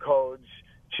building codes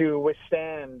to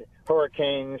withstand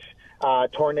hurricanes,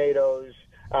 tornadoes.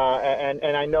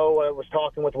 And I know I was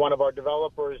talking with one of our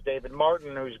developers, David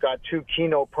Martin, who's got 2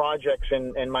 keynote projects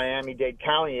in Miami-Dade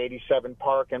County, 87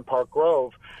 Park and Park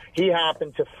Grove. He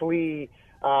happened to flee,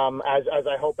 as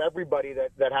I hope everybody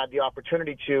that had the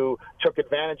opportunity took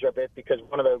advantage of it, because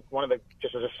one of the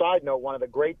just as a side note, one of the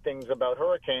great things about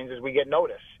hurricanes is we get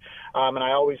notice. And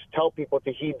I always tell people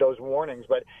to heed those warnings.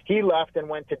 But he left and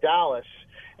went to Dallas.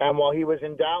 And while he was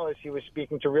in Dallas, he was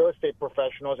speaking to real estate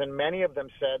professionals, and many of them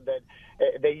said that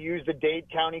they use the Dade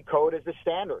County Code as the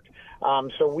standard.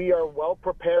 So we are well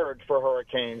prepared for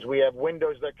hurricanes. We have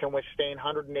windows that can withstand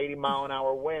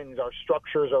 180-mile-an-hour winds. Our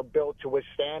structures are built to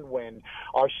withstand wind.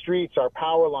 Our streets, our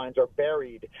power lines are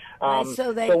buried.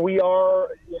 So we are,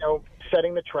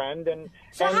 setting the trend.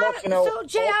 So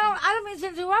Jay, I don't mean to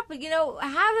interrupt, but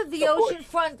how did the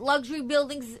oceanfront luxury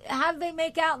buildings? How did they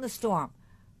make out in the storm?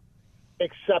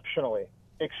 Exceptionally.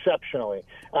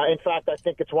 In fact, I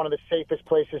think it's one of the safest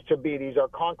places to be. These are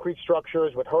concrete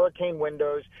structures with hurricane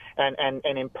windows and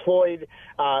employed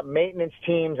maintenance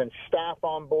teams and staff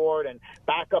on board and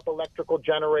backup electrical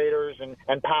generators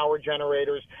and power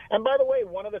generators. And by the way,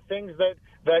 one of the things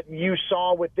that you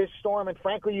saw with this storm, and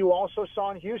frankly you also saw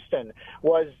in Houston,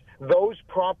 was those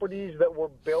properties that were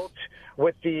built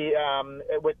with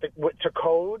to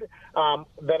code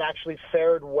that actually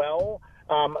fared well.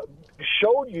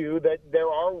 Showed you that there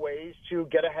are ways to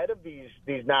get ahead of these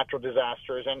natural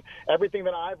disasters. And everything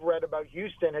that I've read about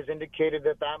Houston has indicated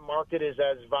that market is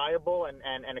as viable and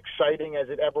exciting as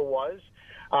it ever was.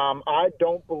 I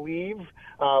don't believe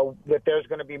that there's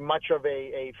going to be much of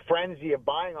a frenzy of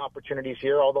buying opportunities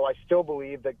here, although I still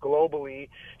believe that globally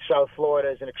South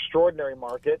Florida is an extraordinary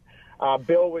market.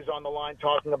 Bill was on the line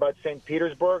talking about St.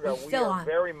 Petersburg. We are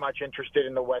very much interested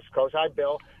in the West Coast. Hi,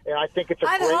 Bill. And I think it's a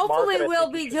great market. Hopefully we'll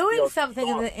be doing something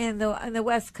in the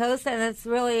West Coast, and it's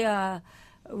really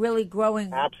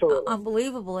growing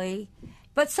unbelievably.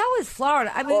 But so is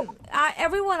Florida. I mean,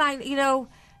 everyone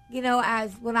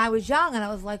as when I was young, and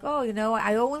I was like,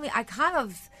 I kind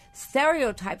of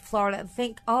stereotype Florida and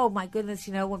think, oh my goodness,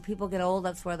 when people get old,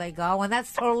 that's where they go, and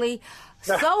that's totally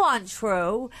so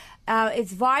untrue.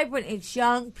 It's vibrant, it's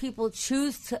young. People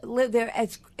choose to live there.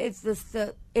 And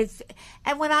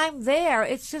when I'm there,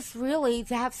 it's just really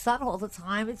to have sun all the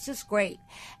time. It's just great,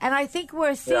 and I think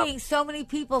we're seeing so many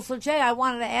people. So Jay, I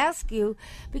wanted to ask you,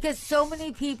 because so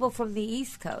many people from the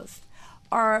East Coast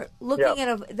are looking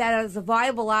at that as a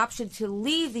viable option to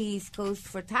leave the East Coast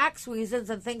for tax reasons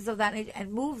and things of that nature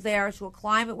and move there to a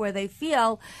climate where they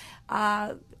feel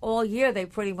all year they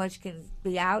pretty much can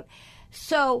be out.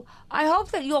 So I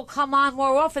hope that you'll come on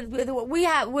more often.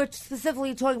 We're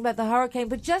specifically talking about the hurricane,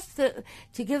 but just to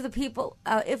give the people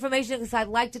information, because I'd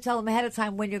like to tell them ahead of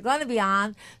time when you're going to be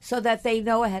on, so that they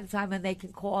know ahead of time and they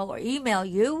can call or email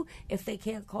you if they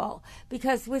can't call.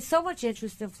 Because with so much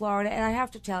interest in Florida, and I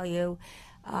have to tell you,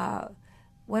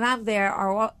 when I'm there,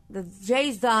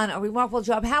 Jay's done a remarkable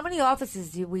job. How many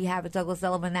offices do we have at Douglas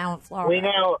Elliman now in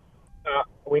Florida?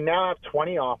 We now have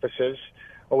 20 offices.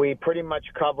 We pretty much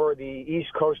cover the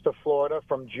east coast of Florida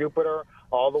from Jupiter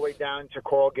all the way down to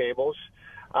Coral Gables.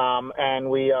 And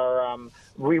we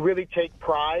really take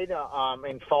pride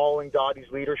in following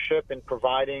Dottie's leadership and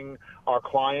providing our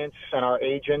clients and our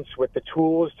agents with the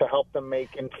tools to help them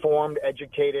make informed,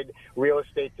 educated real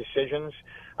estate decisions.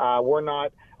 We're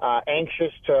not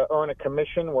anxious to earn a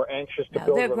commission. We're anxious to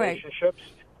build relationships.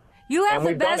 Great. You have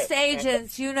the best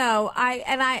agents, during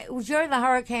the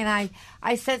hurricane,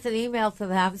 I sent an email to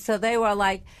them, so they were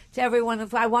like, to everyone,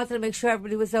 I wanted to make sure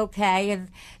everybody was okay, and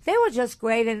they were just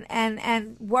great,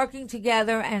 and working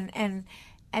together, and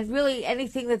really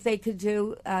anything that they could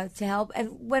do to help.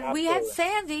 And when we had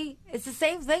Sandy, it's the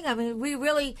same thing. I mean, we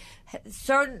really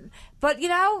but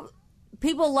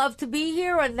people love to be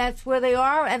here, and that's where they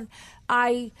are, and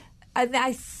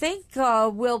I think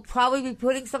we'll probably be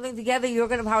putting something together. You're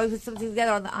going to probably put something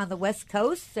together on the West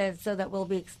Coast, and so that we'll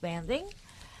be expanding.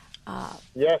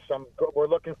 Yes, we're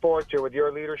looking forward to it with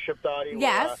your leadership, Dottie.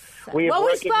 Yes. We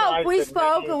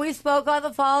spoke on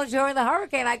the phone during the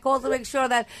hurricane. I called to make sure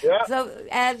that,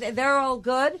 and they're all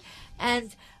good.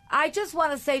 And I just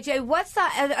want to say, Jay,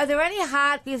 are there any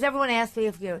hot? Because everyone asked me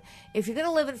if you're going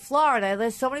to live in Florida.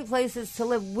 There's so many places to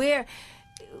live.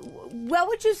 What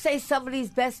would you say somebody's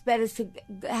best bet is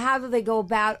how do they go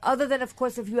about, other than, of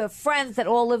course, if you have friends that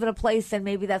all live in a place, then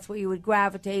maybe that's where you would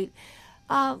gravitate.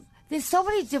 There's so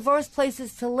many diverse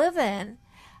places to live in.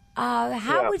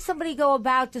 How would somebody go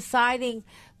about deciding,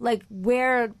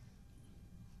 where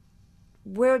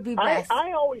would be best?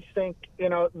 I always think,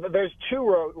 there's two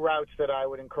routes that I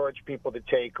would encourage people to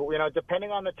take.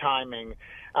 Depending on the timing,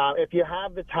 if you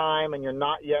have the time and you're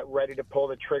not yet ready to pull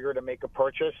the trigger to make a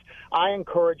purchase, I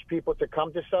encourage people to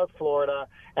come to South Florida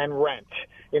and rent.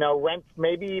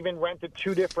 Maybe even rent at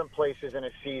two different places in a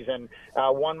season.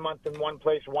 1 month in one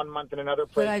place, 1 month in another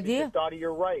place. Good idea. Because, Dottie,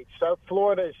 you're right. South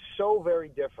Florida is so very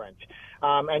different.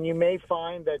 And you may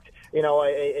find that,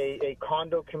 a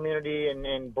condo community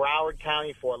in Broward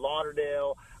County, Fort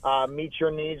Lauderdale, meets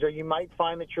your needs, or you might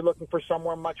find that you're looking for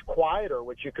somewhere much quieter,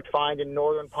 which you could find in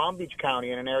northern Palm Beach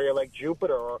County in an area like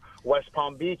Jupiter or West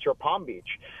Palm Beach or Palm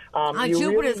Beach. Jupiter's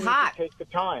really hot. Take the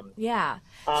time. Yeah.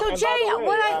 So Jay,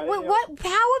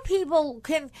 how would people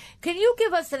can you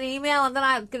give us an email, and then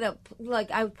I'm gonna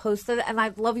I post it, and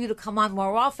I'd love you to come on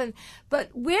more often.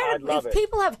 But if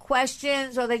people have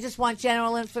questions or they just want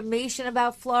general information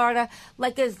about Florida,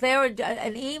 is there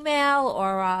an email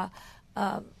or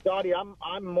Dottie,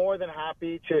 I'm more than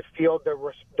happy to field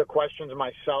the questions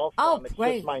myself. It's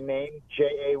great. Just my name,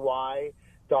 Jay.Parker,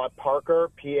 Parker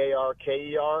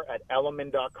at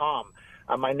Elliman.com.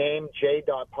 My name,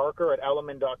 J.Parker at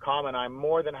Elliman.com, and I'm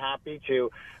more than happy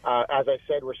to, as I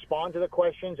said, respond to the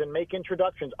questions and make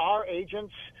introductions. Our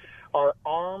agents are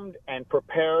armed and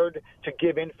prepared to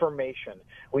give information.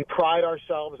 We pride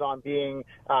ourselves on being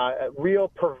real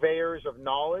purveyors of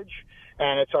knowledge,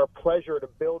 and it's our pleasure to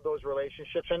build those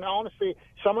relationships. And honestly,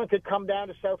 someone could come down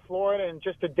to South Florida in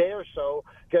just a day or so,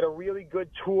 get a really good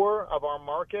tour of our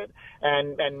market,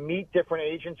 and meet different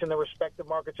agents in the respective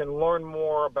markets and learn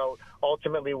more about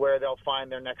ultimately where they'll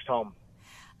find their next home.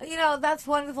 That's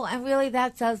wonderful, and really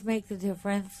that does make the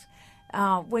difference.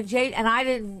 When Jay and I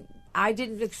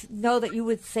didn't know that you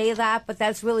would say that, but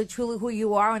that's really truly who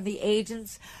you are, and the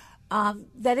agents.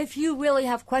 That if you really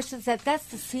have questions, that's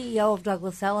the CEO of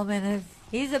Douglas Elliman, and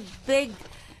he's a big,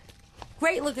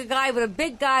 great-looking guy, but a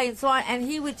big guy, and so on. And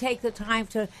he would take the time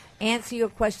to answer your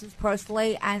questions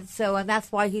personally, and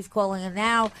that's why he's calling in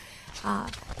now.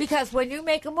 Because when you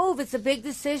make a move, it's a big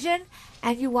decision,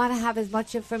 and you want to have as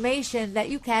much information that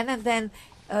you can, and then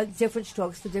different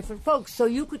strokes for different folks. So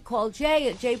you could call Jay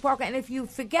at Jay Parker, and if you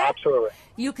forget, absolutely,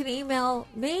 you can email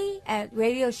me at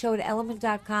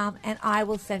radioshow@element.com, and I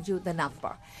will send you the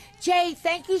number. Jay,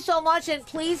 thank you so much, and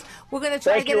please, we're going to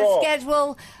try to get a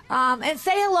schedule. And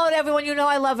say hello to everyone. You know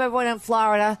I love everyone in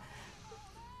Florida.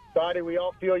 Dottie, we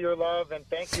all feel your love, and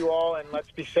thank you all, and let's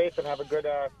be safe and have a good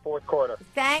fourth quarter.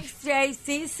 Thanks, Jay.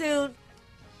 See you soon.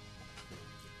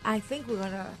 I think we're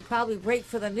going to probably break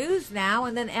for the news now,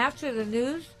 and then after the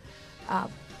news,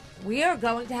 we are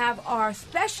going to have our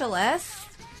specialist,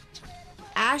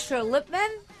 Asher Lippman,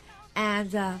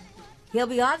 and he'll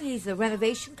be on. He's a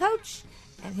renovation coach,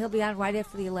 and he'll be on right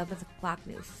after the 11 o'clock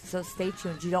news. So stay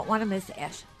tuned. You don't want to miss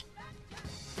Asher.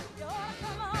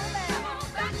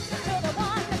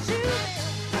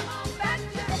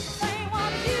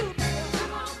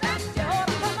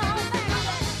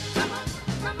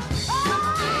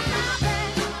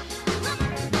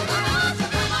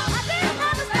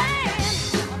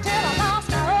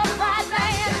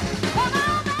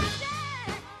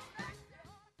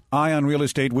 Eye on Real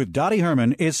Estate with Dottie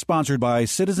Herman is sponsored by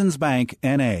Citizens Bank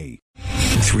N.A.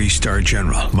 3-star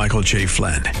General Michael J.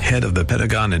 Flynn, head of the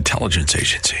Pentagon Intelligence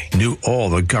Agency, knew all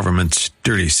the government's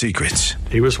dirty secrets.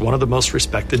 He was one of the most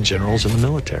respected generals in the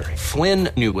military. Flynn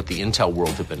knew what the intel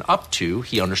world had been up to.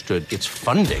 He understood its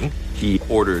funding. He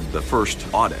ordered the first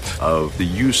audit of the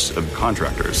use of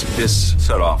contractors. This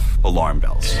set off alarm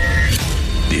bells.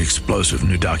 The explosive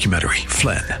new documentary,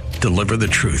 Flynn, Deliver the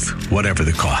Truth, Whatever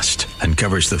the Cost,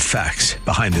 uncovers the facts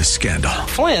behind this scandal.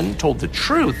 Flynn told the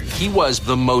truth. He was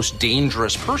the most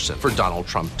dangerous person for Donald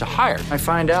Trump to hire. I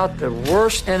find out the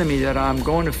worst enemy that I'm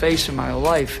going to face in my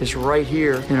life is right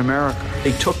here in America.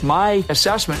 They took my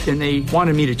assessment and they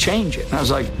wanted me to change it. And I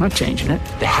was like, I'm not changing it.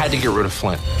 They had to get rid of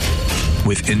Flynn.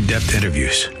 With in-depth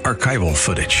interviews, archival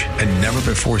footage, and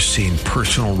never-before-seen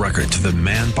personal records of the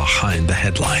man behind the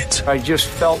headlines. I just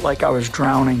felt like I was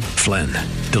drowning. Flynn,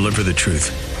 Deliver the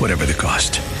Truth, Whatever the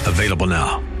Cost. Available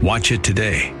now. Watch it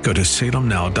today. Go to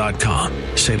salemnow.com.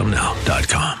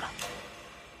 salemnow.com.